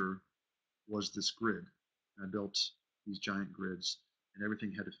culture was this grid. I built these giant grids, and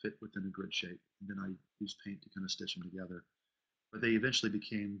everything had to fit within a grid shape. And then I used paint to kind of stitch them together. But they eventually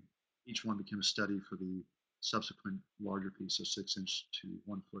became, each one became a study for the subsequent larger piece, so 6-inch to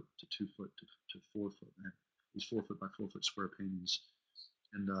 1 foot to 2 foot to 4 foot. And these 4 foot by 4 foot square paintings.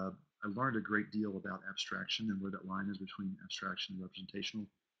 And I learned a great deal about abstraction and where that line is between abstraction and representational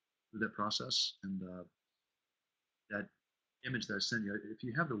through that process. And that image that I sent you, if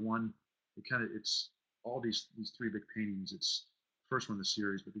you have the one, it's all these 3 big paintings. It's the first one in the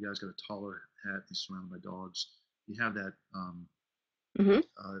series, but the guy's got a taller hat. He's surrounded by dogs. You have that Mm-hmm.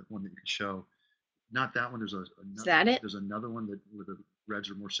 one that you can show. Not that one. Is that it? There's another one that where the reds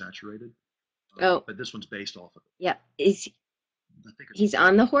are more saturated, Oh, but this one's based off of it. yeah. Is I think it's he's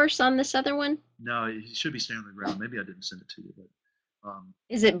on the horse on this other one? no. He should be standing on the ground. Maybe I didn't send it to you, but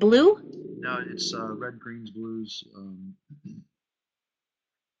Is it blue? no, it's red, greens, blues.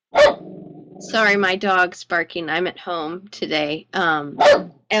 Sorry, my dog's barking. I'm at home today.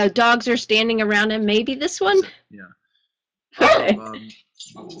 Dogs are standing around him. Maybe this one? Yeah. Okay.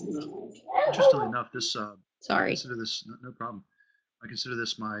 Interestingly enough, this I Sorry. consider this no problem. I consider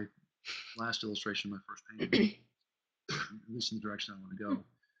this my last illustration of my first painting, at least in the direction I want to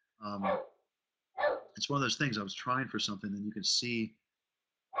go. It's one of those things. I was trying for something, and you can see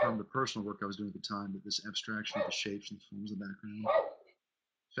from the personal work I was doing at the time that this abstraction of the shapes and the forms of the background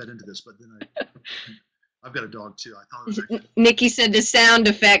fed into this. But then I've got a dog too. I thought it was actually Nikki said the sound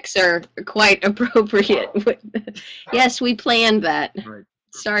effects are quite appropriate. Yes, we planned that. right.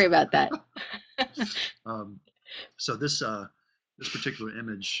 Sorry about that. So this particular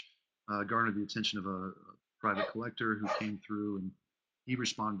image garnered the attention of a private collector who came through, and he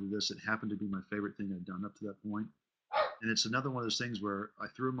responded to this. It happened to be my favorite thing I'd done up to that point, and it's another one of those things where I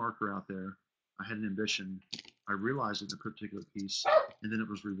threw a marker out there. I had an ambition. I realized it's a particular piece, and then it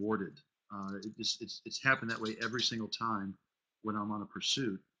was rewarded. It's happened that way every single time when I'm on a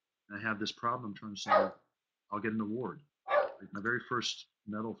pursuit. And I have this problem. I'm trying to solve. I'll get an award. Like my very first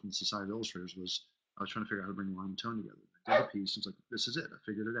medal from the Society of Illustrators was I was trying to figure out how to bring line and tone together. I did the piece. And it's like this is it. I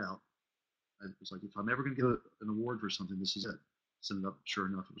figured it out. I was like, if I'm ever going to get an award for something, this is it. Send it up. Sure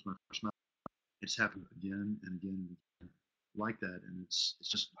enough, it was my first medal. It's happened again and again and again like that, and it's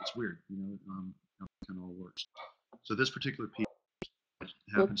weird, how it kind of all works. So this particular piece,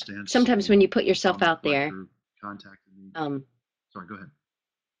 Well, happenstance, sometimes when you put yourself out there, contacted me. um, Sorry, go ahead.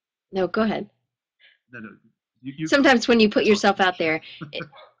 no, go ahead. No, you go. Sometimes when you put yourself out there,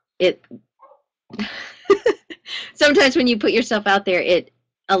 it sometimes when you put yourself out there, it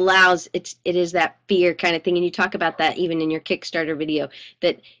allows it is that fear kind of thing, and you talk about that even in your Kickstarter video,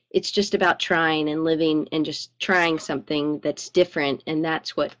 that it's just about trying and living and just trying something that's different, and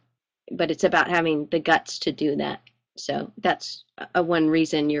that's what, but it's about having the guts to do that. So that's a one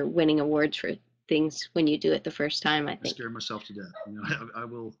reason you're winning awards for things when you do it the first time, I I think. scare myself to death. I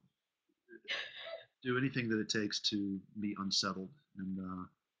will do anything that it takes to be unsettled, and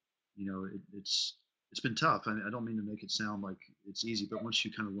it's been tough. I don't mean to make it sound like it's easy, but once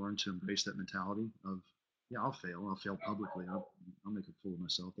you kind of learn to embrace that mentality of, yeah, I'll fail publicly, I'll make a fool of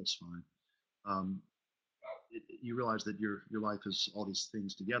myself, that's fine. Um, you realize that your life is all these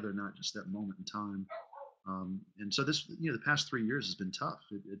things together, not just that moment in time. And so this, the past 3 years has been tough.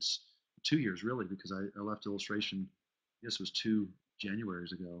 It's 2 years really, because I left illustration. This was 2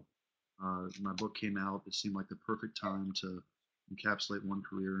 Januaries ago. My book came out. It seemed like the perfect time to encapsulate one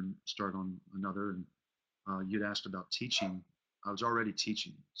career and start on another. And you'd asked about teaching. I was already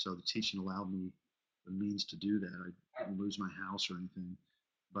teaching, so the teaching allowed me the means to do that. I didn't lose my house or anything,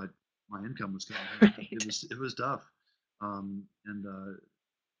 but my income was coming in. Right. It was tough, and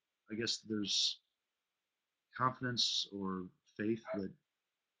I guess there's confidence or faith that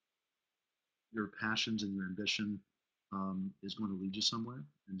your passions and your ambition is going to lead you somewhere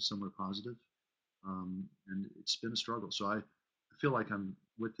and somewhere positive. and it's been a struggle. So I feel like I'm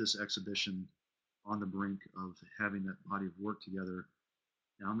with this exhibition on the brink of having that body of work together.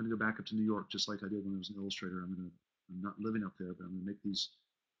 Now I'm going to go back up to New York just like I did when I was an illustrator. I'm not living up there, but I'm going to make these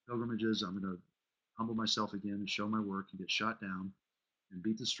pilgrimages. I'm going to humble myself again and show my work and get shot down and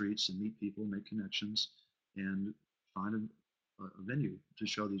beat the streets and meet people, make connections, and find a venue to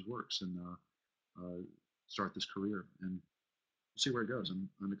show these works and start this career. And we'll see where it goes.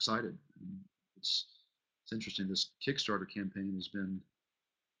 I'm excited. And it's it's interesting. This Kickstarter campaign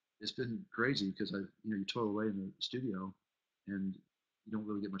it's been crazy because you toil away in the studio and you don't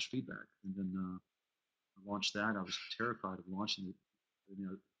really get much feedback. And then I launched that. I was terrified of launching it.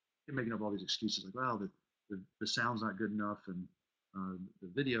 You're making up all these excuses like, well, the sound's not good enough, and the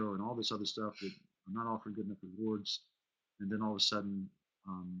video and all this other stuff that I'm not offering good enough rewards. And then all of a sudden,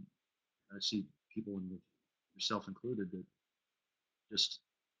 um, I see people, yourself included, that just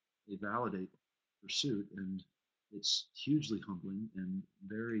they validate pursuit, and it's hugely humbling and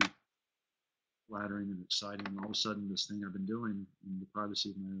very flattering and exciting. And all of a sudden, this thing I've been doing in the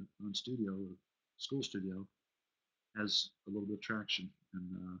privacy of my own studio or school studio has a little bit of traction,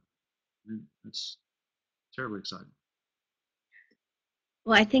 and that's terribly exciting.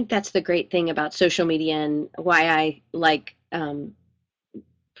 Well, I think that's the great thing about social media and why I like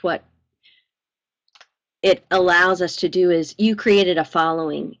what it allows us to do is you created a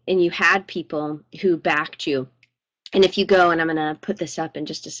following and you had people who backed you. And if you go, and I'm going to put this up in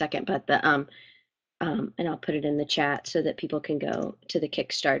just a second, but and I'll put it in the chat so that people can go to the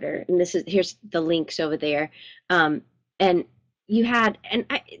Kickstarter. And here's the links over there. And you had, and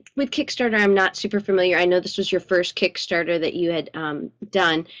with Kickstarter, I'm not super familiar. I know this was your first Kickstarter that you had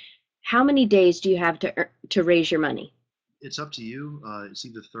done. How many days do you have to raise your money? It's up to you. It's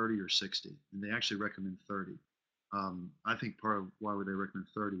either 30 or 60, and they actually recommend 30. I think part of why would they recommend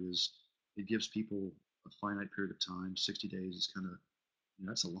 30 is it gives people a finite period of time. 60 days is kind of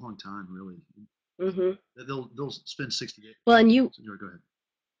that's a long time, really. Mm-hmm. They'll spend 60 days. Well, and you, So, go ahead.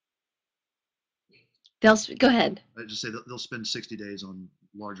 go ahead. I just say they'll spend 60 days on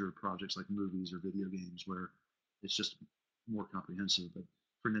larger projects like movies or video games where it's just more comprehensive. But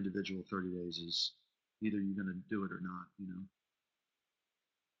for an individual, 30 days is either you're going to do it or not.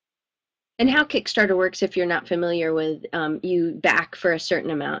 And how Kickstarter works, if you're not familiar with, you back for a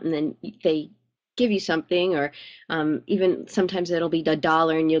certain amount, and then they give you something, or even sometimes it'll be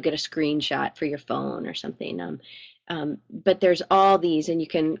 $1 and you'll get a screenshot for your phone or something. But there's all these, and you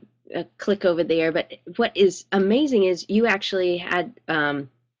can click over there. But what is amazing is you actually had, and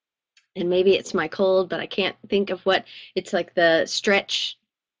maybe it's my cold, but I can't think of what it's like the stretch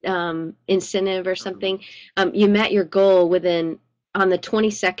incentive or something. You met your goal within on the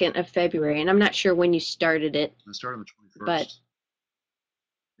 22nd of February, and I'm not sure when you started it, I started on the but 21st.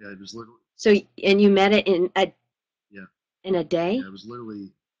 Yeah, it was literally. so and you met it Yeah, in a yeah, day. it was literally.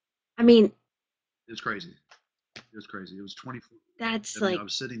 I mean, It was crazy. It was crazy. It was 24. that's I mean, I like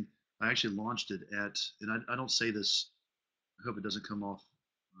was sitting. I actually launched it and I don't say this. I hope it doesn't come off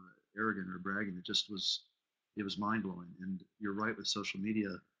arrogant or bragging. It was mind blowing. And you're right with social media.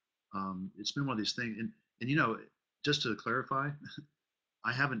 It's been one of these things. And just to clarify,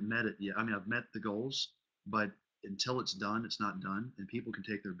 I haven't met it yet. I mean, I've met the goals, but until it's done, it's not done, and people can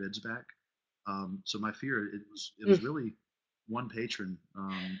take their bids back. So my fear, it was mm, really one patron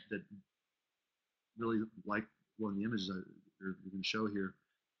that really liked one of the images we're going to show here,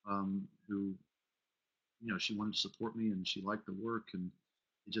 who she wanted to support me and she liked the work, and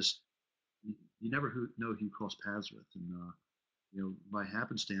it just you never know who you cross paths with, and by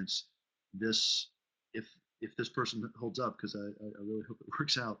happenstance, this if this person holds up, because I really hope it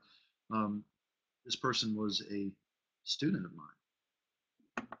works out. Um, this person was a student of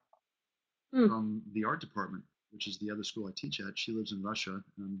mine mm. from the art department, which is the other school I teach at. She lives in Russia,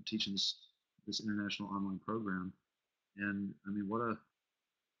 and I'm teaching this international online program. And I mean, I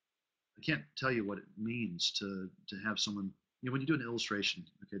can't tell you what it means to have someone. When you do an illustration,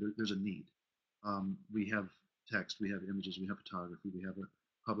 okay, there's a need. We have text, we have images, we have photography, we have a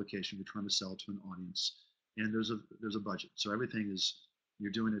publication. We're trying to sell to an audience, and there's a budget. So everything is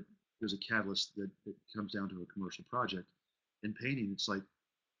you're doing it. There's a catalyst that comes down to a commercial project. In painting, it's like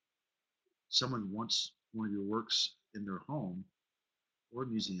someone wants one of your works in their home or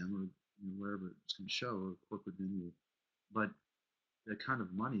museum or wherever it's going to show or corporate venue, but that kind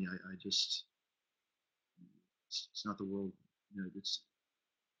of money, I just it's not the world. It's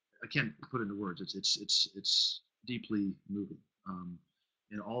I can't put into words. It's deeply moving,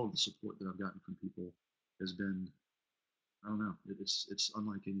 and all of the support that I've gotten from people has been I don't know. It's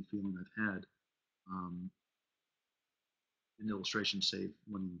unlike any feeling I've had in illustration, save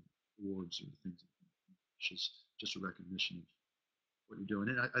winning awards or things like that. It's just a recognition of what you're doing.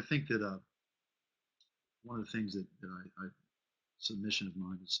 And I think that one of the things that submission of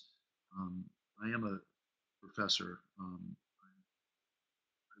mine is um, I am a professor. I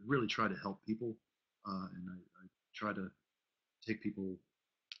really try to help people, and I try to take people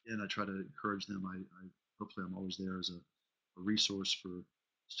in. I try to encourage them. Hopefully I'm always there as a resource for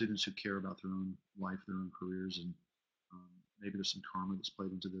students who care about their own life, their own careers, and um, maybe there's some karma that's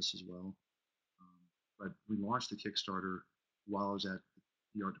played into this as well. Um, but we launched the Kickstarter while I was at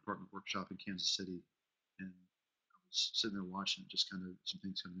the art department workshop in Kansas City, and I was sitting there watching it, just kind of some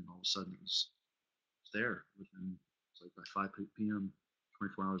things coming in. All of a sudden, it was there within it's like by 5 p.m.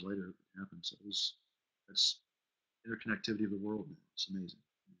 24 hours later, it happened. So that's interconnectivity of the world, man. It's amazing.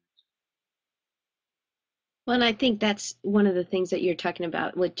 Well, and I think that's one of the things that you're talking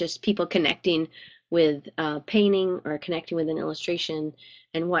about with just people connecting with painting or connecting with an illustration.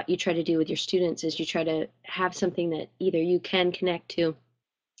 And what you try to do with your students is you try to have something that either you can connect to,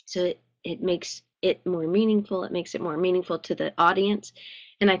 so it makes it more meaningful, it makes it more meaningful to the audience.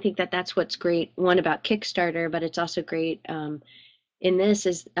 And I think that that's what's great, one about Kickstarter, but it's also great in this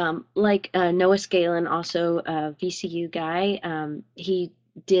is like Noah Scalen, also a VCU guy. He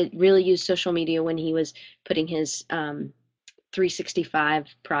did really use social media when he was putting his 365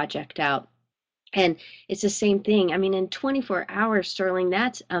 project out. And it's the same thing. I mean, in 24 hours, Sterling,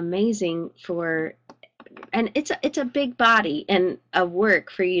 that's amazing for, and it's a big body and a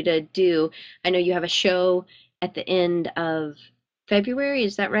work for you to do. I know you have a show at the end of February,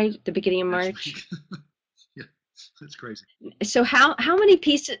 is that right? The beginning of Next March? week, yeah, it's crazy. So how many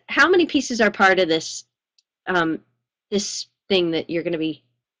pieces are part of this um, this thing that you're going to be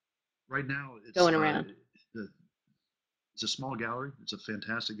Right now, going around? the, it's a small gallery. It's a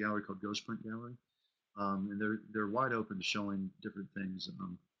fantastic gallery called Ghostprint Gallery, and they're wide open to showing different things.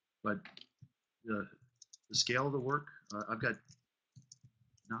 But the the scale of the work, I've got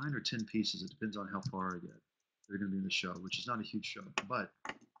 9 or 10 pieces. It depends on how far I get. They're going to be in the show, which is not a huge show, but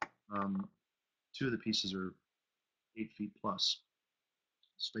um, two of the pieces are 8 feet plus.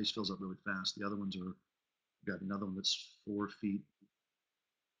 Space fills up really fast. The other ones are got another one that's 4 feet,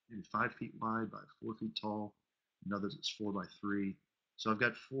 maybe 5 feet wide by 4 feet tall. Another that's 4 by 3. So I've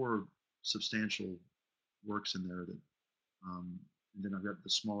got four substantial works in there that, and then I've got the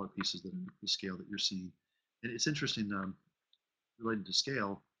smaller pieces that are the scale that you're seeing. And it's interesting, related to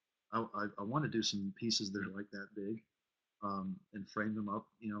scale. I want to do some pieces that are like that big, and frame them up.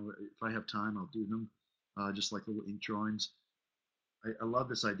 If I have time, I'll do them, just like little ink drawings. I love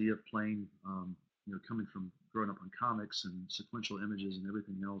this idea of playing, coming from growing up on comics and sequential images and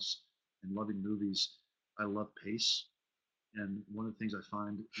everything else, and loving movies. I love pace, and one of the things I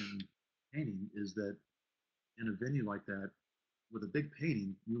find in painting is that in a venue like that, with a big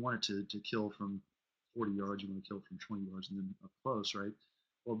painting, you want it to kill from 40 yards, you want to kill from 20 yards, and then up close, right?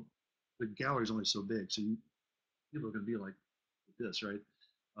 Well, the gallery is only so big, so people are going to be like this, right?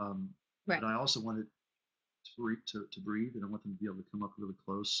 Um, Right. but I also want it to breathe, and I want them to be able to come up really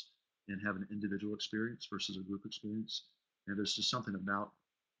close and have an individual experience versus a group experience. And there's just something about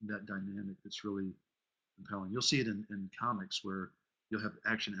that dynamic that's really compelling. You'll see it in comics where you'll have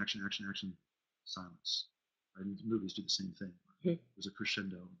action, action, action, action, silence. Right? And movies do the same thing. Mhm. There's a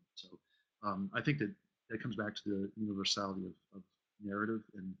crescendo. So I think that comes back to the universality of narrative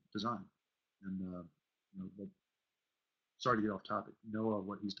and design. And but sorry to get off topic. Noah,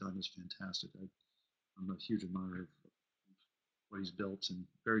 what he's done is fantastic. I'm a huge admirer of what he's built, and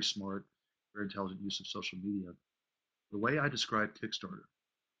very smart, very intelligent use of social media. The way I describe Kickstarter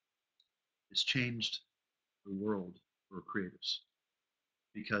has changed the world for creatives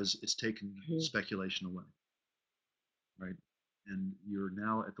because it's taken Mhm. speculation away, right? And you're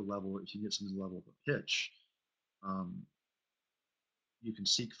now at the level, if you get to the level of a pitch, um, you can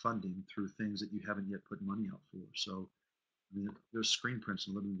seek funding through things that you haven't yet put money out for. So, I mean, there's screen prints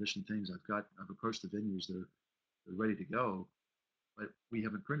and limited edition things. I've approached the venues. They're ready to go, but we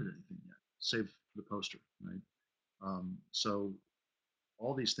haven't printed anything yet, save for the poster, right? So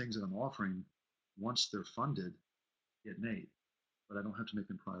all these things that I'm offering, once they're funded, get made, but I don't have to make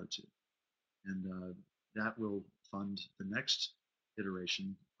them prior to. And that will fund the next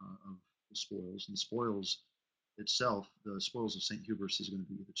iteration of the spoils. And the spoils itself, the spoils of Saint Hubris, is going to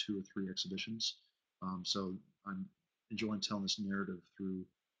be the 2 or 3 exhibitions. So I'm enjoying telling this narrative through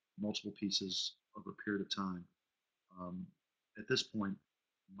multiple pieces over a period of time. Um, at this point,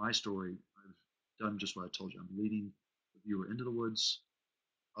 my story, I've done just what I told you. I'm leading the viewer into the woods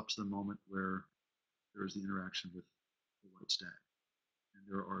up to the moment where there is the interaction with the white stag. And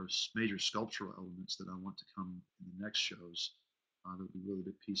there are major sculptural elements that I want to come in the next shows There would be really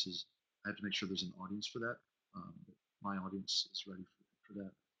big pieces. I have to make sure there's an audience for that. That my audience is ready for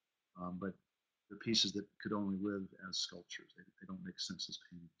that. But the pieces that could only live as sculptures, they don't make sense as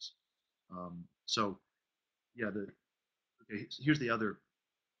paintings. So yeah, okay. Here's the other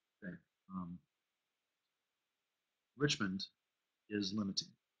thing. Um, Richmond is limiting.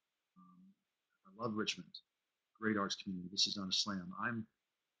 Um, I love Richmond, great arts community. This is not a slam.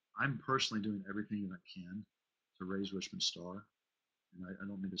 I'm personally doing everything that I can to raise Richmond Star, and I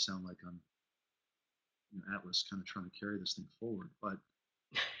don't mean to sound like I'm Atlas kind of trying to carry this thing forward, but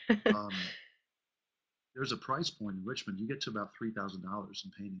um, there's a price point in Richmond. You get to about $3,000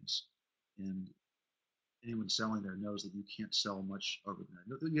 in paintings, and anyone selling there knows that you can't sell much over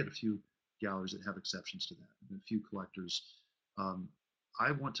that. You get a few galleries that have exceptions to that, and a few collectors. Um,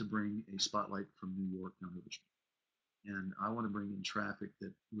 I want to bring a spotlight from New York down to Richmond, and I want to bring in traffic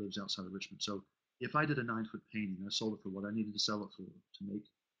that lives outside of Richmond. So if I did a 9 foot painting, I sold it for what I needed to sell it for to make.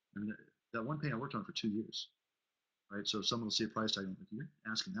 I mean, that one painting I worked on for 2 years, right? So if someone will see a price tag and like, you're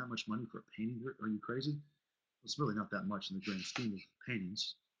asking that much money for a painting? Are you crazy? It's really not that much in the grand scheme of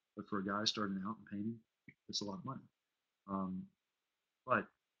paintings, but for a guy starting out in painting, it's a lot of money. Um, but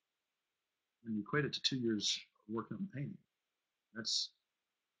when you equate it to 2 years working on the painting, that's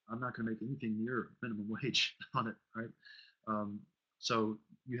I'm not going to make anything near minimum wage on it, right? Um, so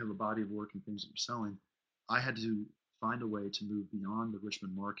you have a body of work and things that you're selling. I had to find a way to move beyond the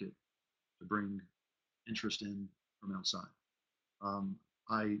Richmond market to bring interest in from outside. Um,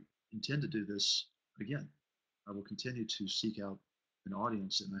 I intend to do this again. I will continue to seek out an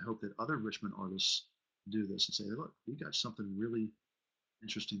audience, and I hope that other Richmond artists do this and say, "Look, we got something really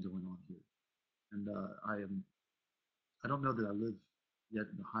interesting going on here." And I don't know that I live yet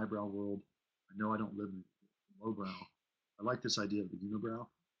in the highbrow world. I know I don't live in the lowbrow. I like this idea of the unibrow,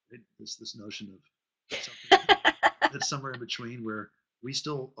 right? This notion of something that's somewhere in between where we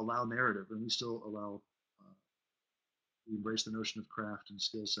still allow narrative and we still allow we embrace the notion of craft and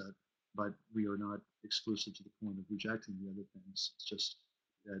skill set, but we are not exclusive to the point of rejecting the other things. It's just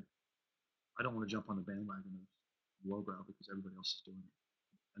that I don't want to jump on the bandwagon of lowbrow because everybody else is doing it.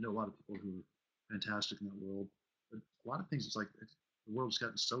 I know a lot of people who are fantastic in that world, but a lot of things it's like the world's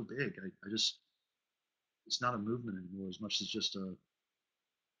gotten so big. I just it's not a movement anymore as much as just a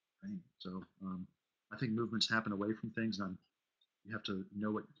thing. So I think movements happen away from things, and you have to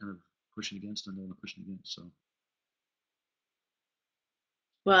know what you're kind of pushing against and know what pushing against. So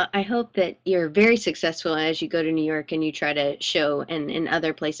Well, I hope that you're very successful as you go to New York and you try to show and in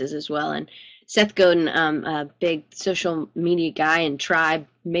other places as well. And Seth Godin, a big social media guy and tribe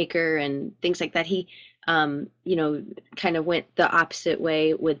maker and things like that, he, kind of went the opposite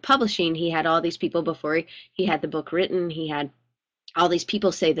way with publishing. He had all these people before he had the book written. He had all these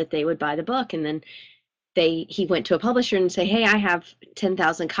people say that they would buy the book, and then he went to a publisher and say, "Hey, I have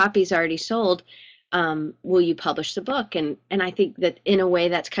 10,000 copies already sold. Will you publish the book?" And I think that in a way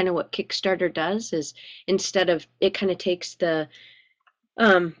that's kind of what Kickstarter does is instead of it kind of takes the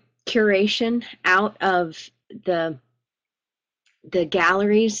um, curation out of the the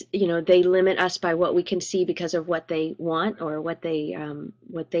galleries. They limit us by what we can see because of what they want or what they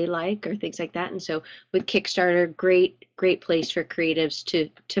like or things like that. And so with Kickstarter, great place for creatives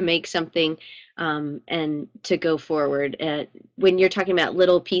to make something and to go forward. When you're talking about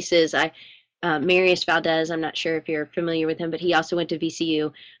little pieces, Marius Valdez, I'm not sure if you're familiar with him, but he also went to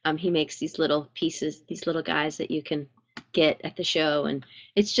VCU. He makes these little pieces, these little guys that you can get at the show, and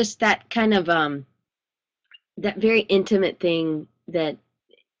it's just that kind of that very intimate thing that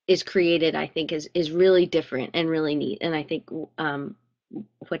is created, I think, is really different and really neat. And I think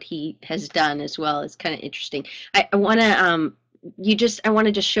what he has done as well is kind of interesting. I want to I want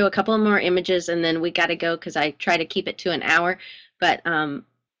to just show a couple more images and then we got to go because I try to keep it to an hour. But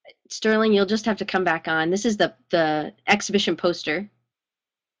Sterling, you'll just have to come back on. This is the exhibition poster,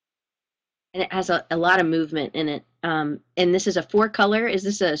 and it has a lot of movement in it. And this is a four color. Is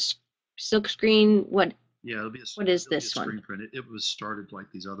this a silk screen? yeah, What is it'll be a this one? screen print. It was started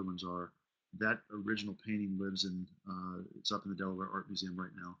like these other ones are. That original painting lives in it's up in the Delaware Art Museum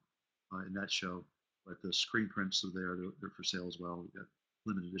right now in that show. But the screen prints are there. They're for sale as well. We've got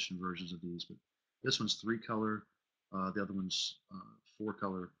limited edition versions of these, but this one's 3 color. The other one's 4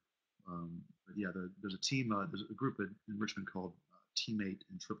 color. But yeah, there's a team. There's a group in Richmond called Teammate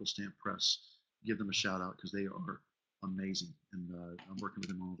and Triple Stamp Press. Give them a shout out because they are amazing, and I'm working with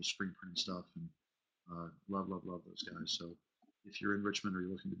them on all the screen print stuff and love those guys. So if you're in Richmond or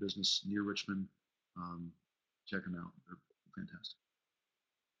you're looking to business near Richmond, um, check them out. They're fantastic.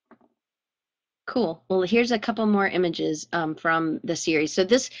 Cool. Well, here's a couple more images from the series. So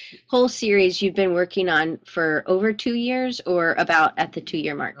this whole series you've been working on for over 2 years, or about at the 2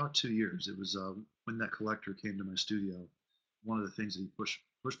 year mark? About 2 years. It was when that collector came to my studio. One of the things that he pushed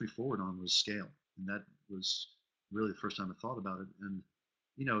me forward on was scale, and that was really the first time I thought about it. And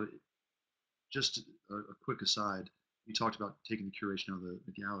you know, just a quick aside, you talked about taking the curation of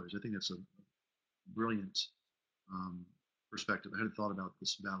the galleries. I think that's a brilliant um, perspective. I hadn't thought about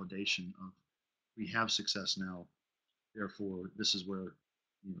this validation of we have success now, therefore this is where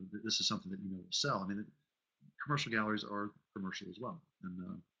this is something that will sell. I mean, commercial galleries are commercial as well,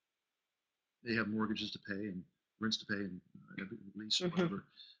 and they have mortgages to pay and rents to pay and lease or Hmm. whatever,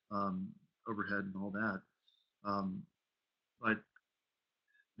 um, overhead and all that. Um, but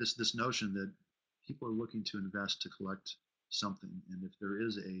this notion that people are looking to invest to collect something, and if there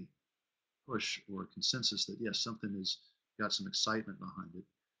is a push or a consensus that yes, something has got some excitement behind it,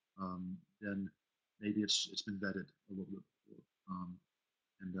 then maybe it's been vetted a little bit before.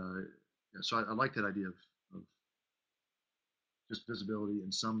 And yeah, so I like that idea of just visibility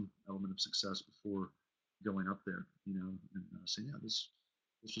and some element of success before going up there, and saying, yeah, this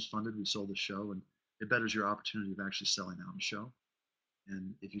was funded, we sold the show, and it betters your opportunity of actually selling out a show.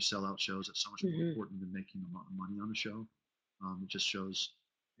 And if you sell out shows, it's so much more Hmm. important than making a lot of money on a show. It just shows,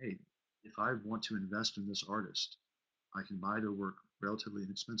 hey, if I want to invest in this artist, I can buy their work relatively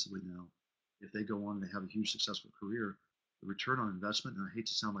inexpensively now. If they go on and they have a huge successful career, the return on investment, and I hate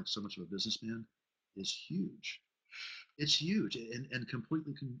to sound like so much of a businessman, is huge. It's huge, and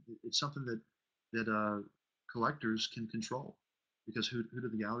completely. It's something that collectors can control, because who do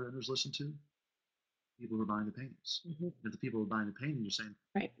the gallery owners listen to? People who are buying the paintings. Hmm. And if the people who are buying the painting are saying,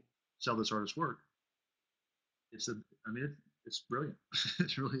 Right. sell this artist's work, it's a. I mean, it's brilliant.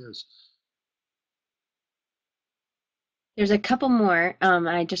 It really is. There's a couple more.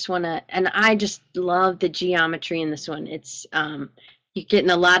 I just want to, and I just love the geometry in this one. It's you're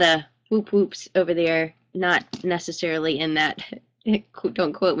getting a lot of whoop whoops over there. Not necessarily in that.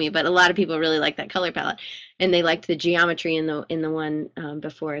 Don't quote me, but a lot of people really like that color palette, and they liked the geometry in the one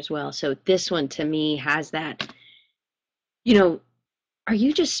before as well. So this one to me has that. You know, are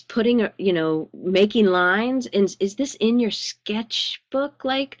you just putting, making lines? And is this in your sketchbook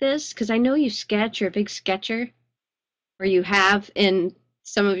like this? Because I know you sketch. You're a big sketcher, or you have in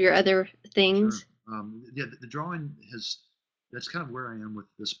some of your other Sure. things. Yeah, the drawing has. That's kind of where I am with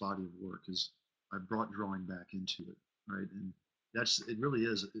this body of work. Is I brought drawing back into it, right? And that's it. Really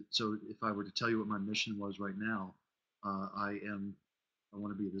is. So if I were to tell you what my mission was right now, I am. I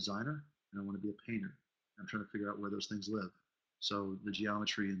want to be a designer and I want to be a painter. I'm trying to figure out where those things live. So the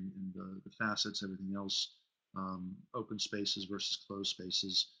geometry and the facets, everything else, open spaces versus closed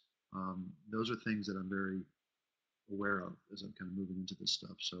spaces. Those are things that I'm very aware of as I'm kind of moving into this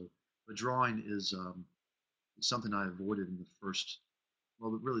stuff. So the drawing is it's something I avoided in the first,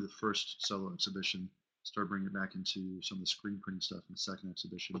 well, really the first solo exhibition. Started bringing it back into some of the screen printing stuff in the second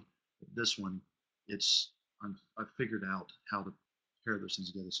exhibition. But this one, it's I've figured out how to pair those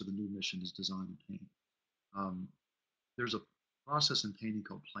things together. So the new mission is design and paint. Um, there's a process in painting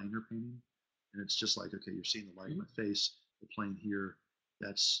called planar painting, and it's just like, okay, you're seeing the light in Mhm. my face, the plane here,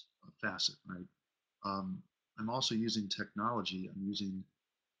 that's a facet, right? Um, I'm also using technology. I'm using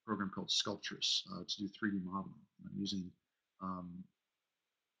a program called Sculptress to do 3D modeling. I'm using um,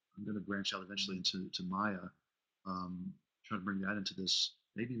 I'm going to branch out eventually into Maya, trying to bring that into this,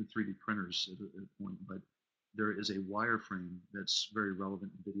 maybe even 3D printers at a point. But there is a wireframe that's very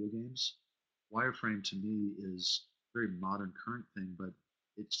relevant in video games. Wireframe to me is a very modern, current thing, but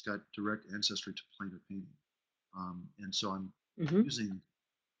it's got direct ancestry to planar painting. And so I'm Mhm. using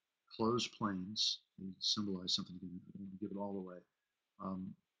closed planes, they symbolize something again. I don't want to give it all away,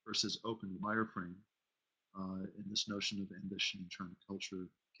 versus open wireframe, in this notion of ambition and trying to culture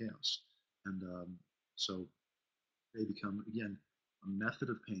chaos. And so they become, again, a method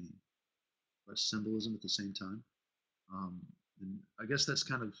of painting, but symbolism at the same time. Um, and I guess that's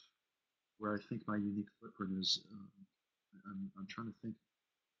kind of where I think my unique footprint is. I'm trying to think.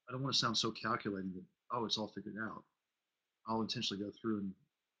 I don't want to sound so calculating that, oh, it's all figured out. I'll intentionally go through and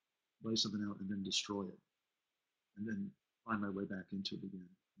lay something out and then destroy it and then find my way back into it again.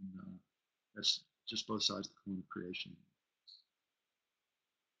 And that's just both sides of the coin of creation.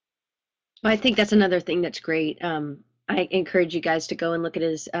 Well, I think that's another thing that's great. I encourage you guys to go and look at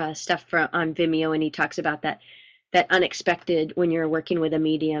his stuff on Vimeo, and he talks about that unexpected when you're working with a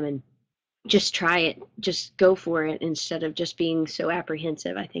medium, and just try it, just go for it instead of just being so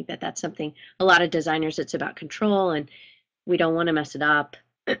apprehensive. I think that that's something a lot of designers. It's about control, and we don't want to mess it up.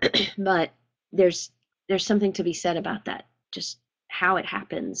 But there's there's something to be said about that. Just how it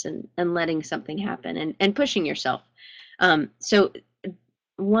happens, and letting something happen, and pushing yourself. So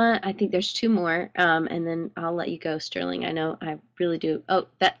one, I think there's two more, and then I'll let you go, Sterling. I know I really do. Oh,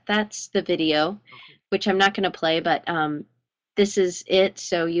 that's the video, Oh, cool. which I'm not going to play, but this is it.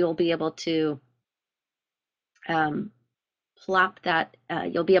 So you'll be able to um, plop that.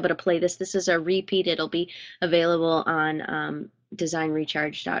 You'll be able to play this. This is a repeat. It'll be available on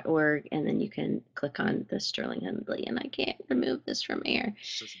designrecharge.org, and then you can click on the Sterling Hundley. And I can't remove this from air.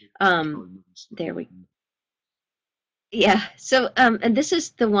 Such a big picture, Um, probably moving slow. there we Yeah, so and this is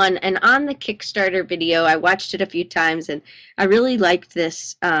the one, and on the Kickstarter video, I watched it a few times, and I really liked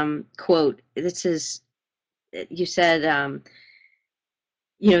this quote. This is, you said,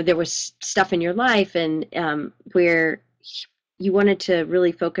 there was stuff in your life, and where you wanted to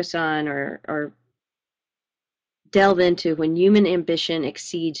really focus on, or delve into, when human ambition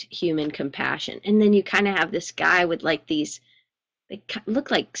exceeds human compassion. And then you kind of have this guy with like these, they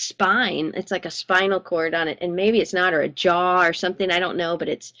look like spine. It's like a spinal cord on it, and maybe it's not, or a jaw or something. I don't know, but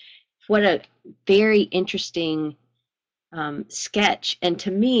it's what a very interesting sketch. And to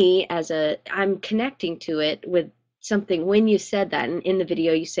me, I'm connecting to it with something when you said that, and in the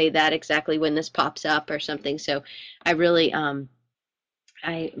video you say that exactly when this pops up or something. So I really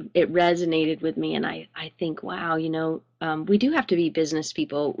it resonated with me, and I think, wow, we do have to be business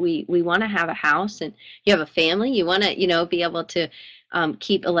people. We want to have a house, and you have a family. You want to, be able to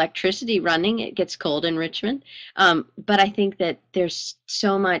keep electricity running. It gets cold in Richmond, but I think that there's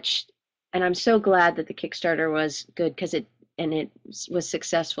so much, and I'm so glad that the Kickstarter was good, it was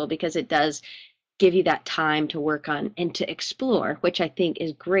successful, because it does give you that time to work on and to explore, which I think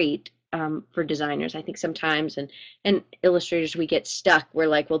is great for designers. I think sometimes, and illustrators, we get stuck. We're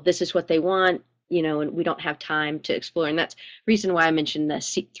like, well, this is what they want, and we don't have time to explore. And that's the reason why I mentioned the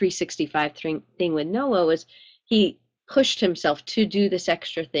 365 thing with Noah, was he pushed himself to do this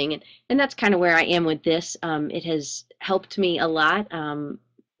extra thing. And that's kind of where I am with this. It has helped me a lot.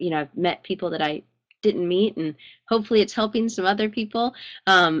 I've met people that I didn't meet, and hopefully it's helping some other people.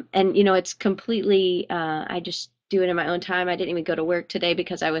 And it's completely, I just do it in my own time. I didn't even go to work today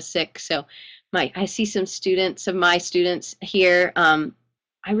because I was sick. So I see some students of my students here.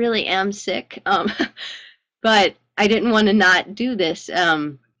 I really am sick, but I didn't want to not do this.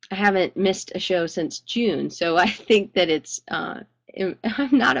 I haven't missed a show since June, so I think that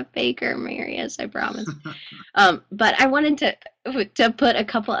I'm not a faker, Marius, I promise. But I wanted to put a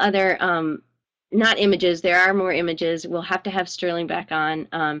couple other, not images. There are more images. We'll have to have Sterling back on.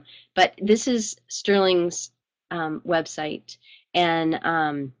 But this is Sterling's website,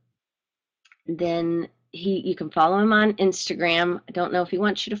 and then you can follow him on Instagram. I don't know if he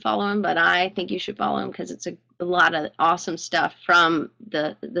wants you to follow him, but I think you should follow him, because it's a lot of awesome stuff from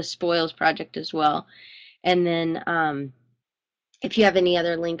the Spoils project as well. And then if you have any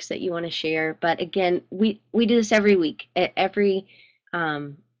other links that you want to share. But again, we do this every week.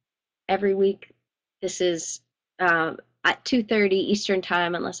 Um, every week. This is at 2:30 Eastern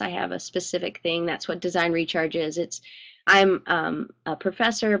time, unless I have a specific thing. That's what Design Recharge is. I'm a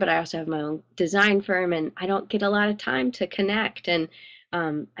professor, but I also have my own design firm, and I don't get a lot of time to connect, and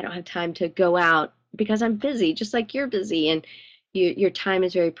I don't have time to go out because I'm busy, just like you're busy, and your time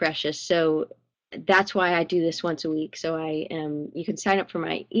is very precious. So that's why I do this once a week. So you can sign up for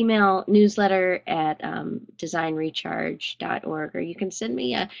my email newsletter at designrecharge.org, or you can send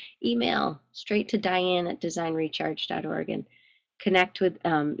me a email straight to Diane at designrecharge.org, and connect with,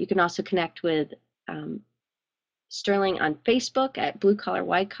 you can also connect with Sterling on Facebook at Blue Collar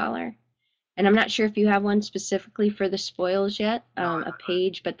White Collar. And I'm not sure if you have one specifically for the Spoils yet, No, a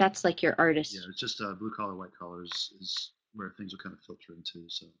page, but that's like your yeah, artist. it's just blue collar, white collar is where things will kind of filter into.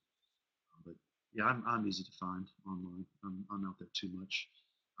 So, but yeah, I'm easy to find online. I'm out there too much.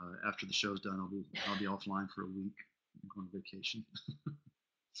 After the show's done, I'll be offline for a week. I'm going on vacation.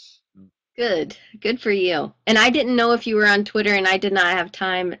 So, Good for you. And I didn't know if you were on Twitter, and I did not have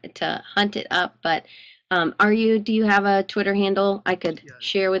time to hunt it up, but do you have a Twitter handle I could yeah,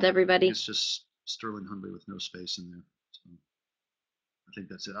 share with I think everybody? it's just Sterling Hundley with no space in there. So I think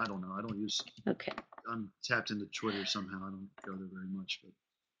that's it. I don't know. I don't use. Okay. I'm tapped into Twitter somehow. I don't go there very much, but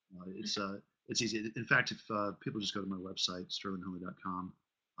it's easy. In fact, if people just go to my website sterlinghundley.com,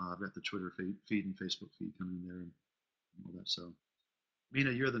 I've got the Twitter feed and Facebook feed coming in there, and all that. So,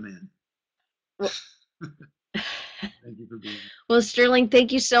 Mina, you're the man. Well, Thank you for being here. well, Sterling,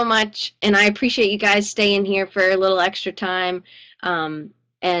 thank you so much. And I appreciate you guys staying here for a little extra time.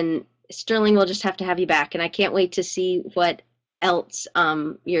 And Sterling, we'll just have to have you back. And I can't wait to see what else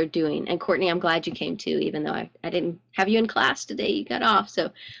you're doing. And Courtney, I'm glad you came too, even though I didn't have you in class today. You got off. So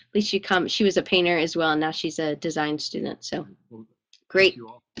at least you come. She was a painter as well, and now she's a design student. So Well, Thank Great. you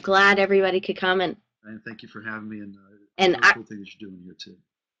all. Glad everybody could come, And thank you for having me. And and really cool thing that you're doing here too.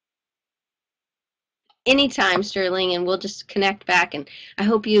 anytime, Sterling, and we'll just connect back. And I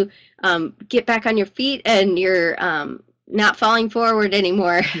hope you get back on your feet and you're not falling forward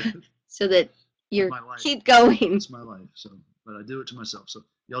anymore, so that It's you my life. keep going. It's my life. So, but I do it to myself. So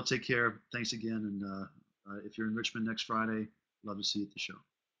y'all take care. Thanks again. And if you're in Richmond next Friday, love to see you at the show.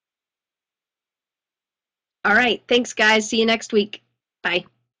 All right. Thanks, guys. See you next week. Bye.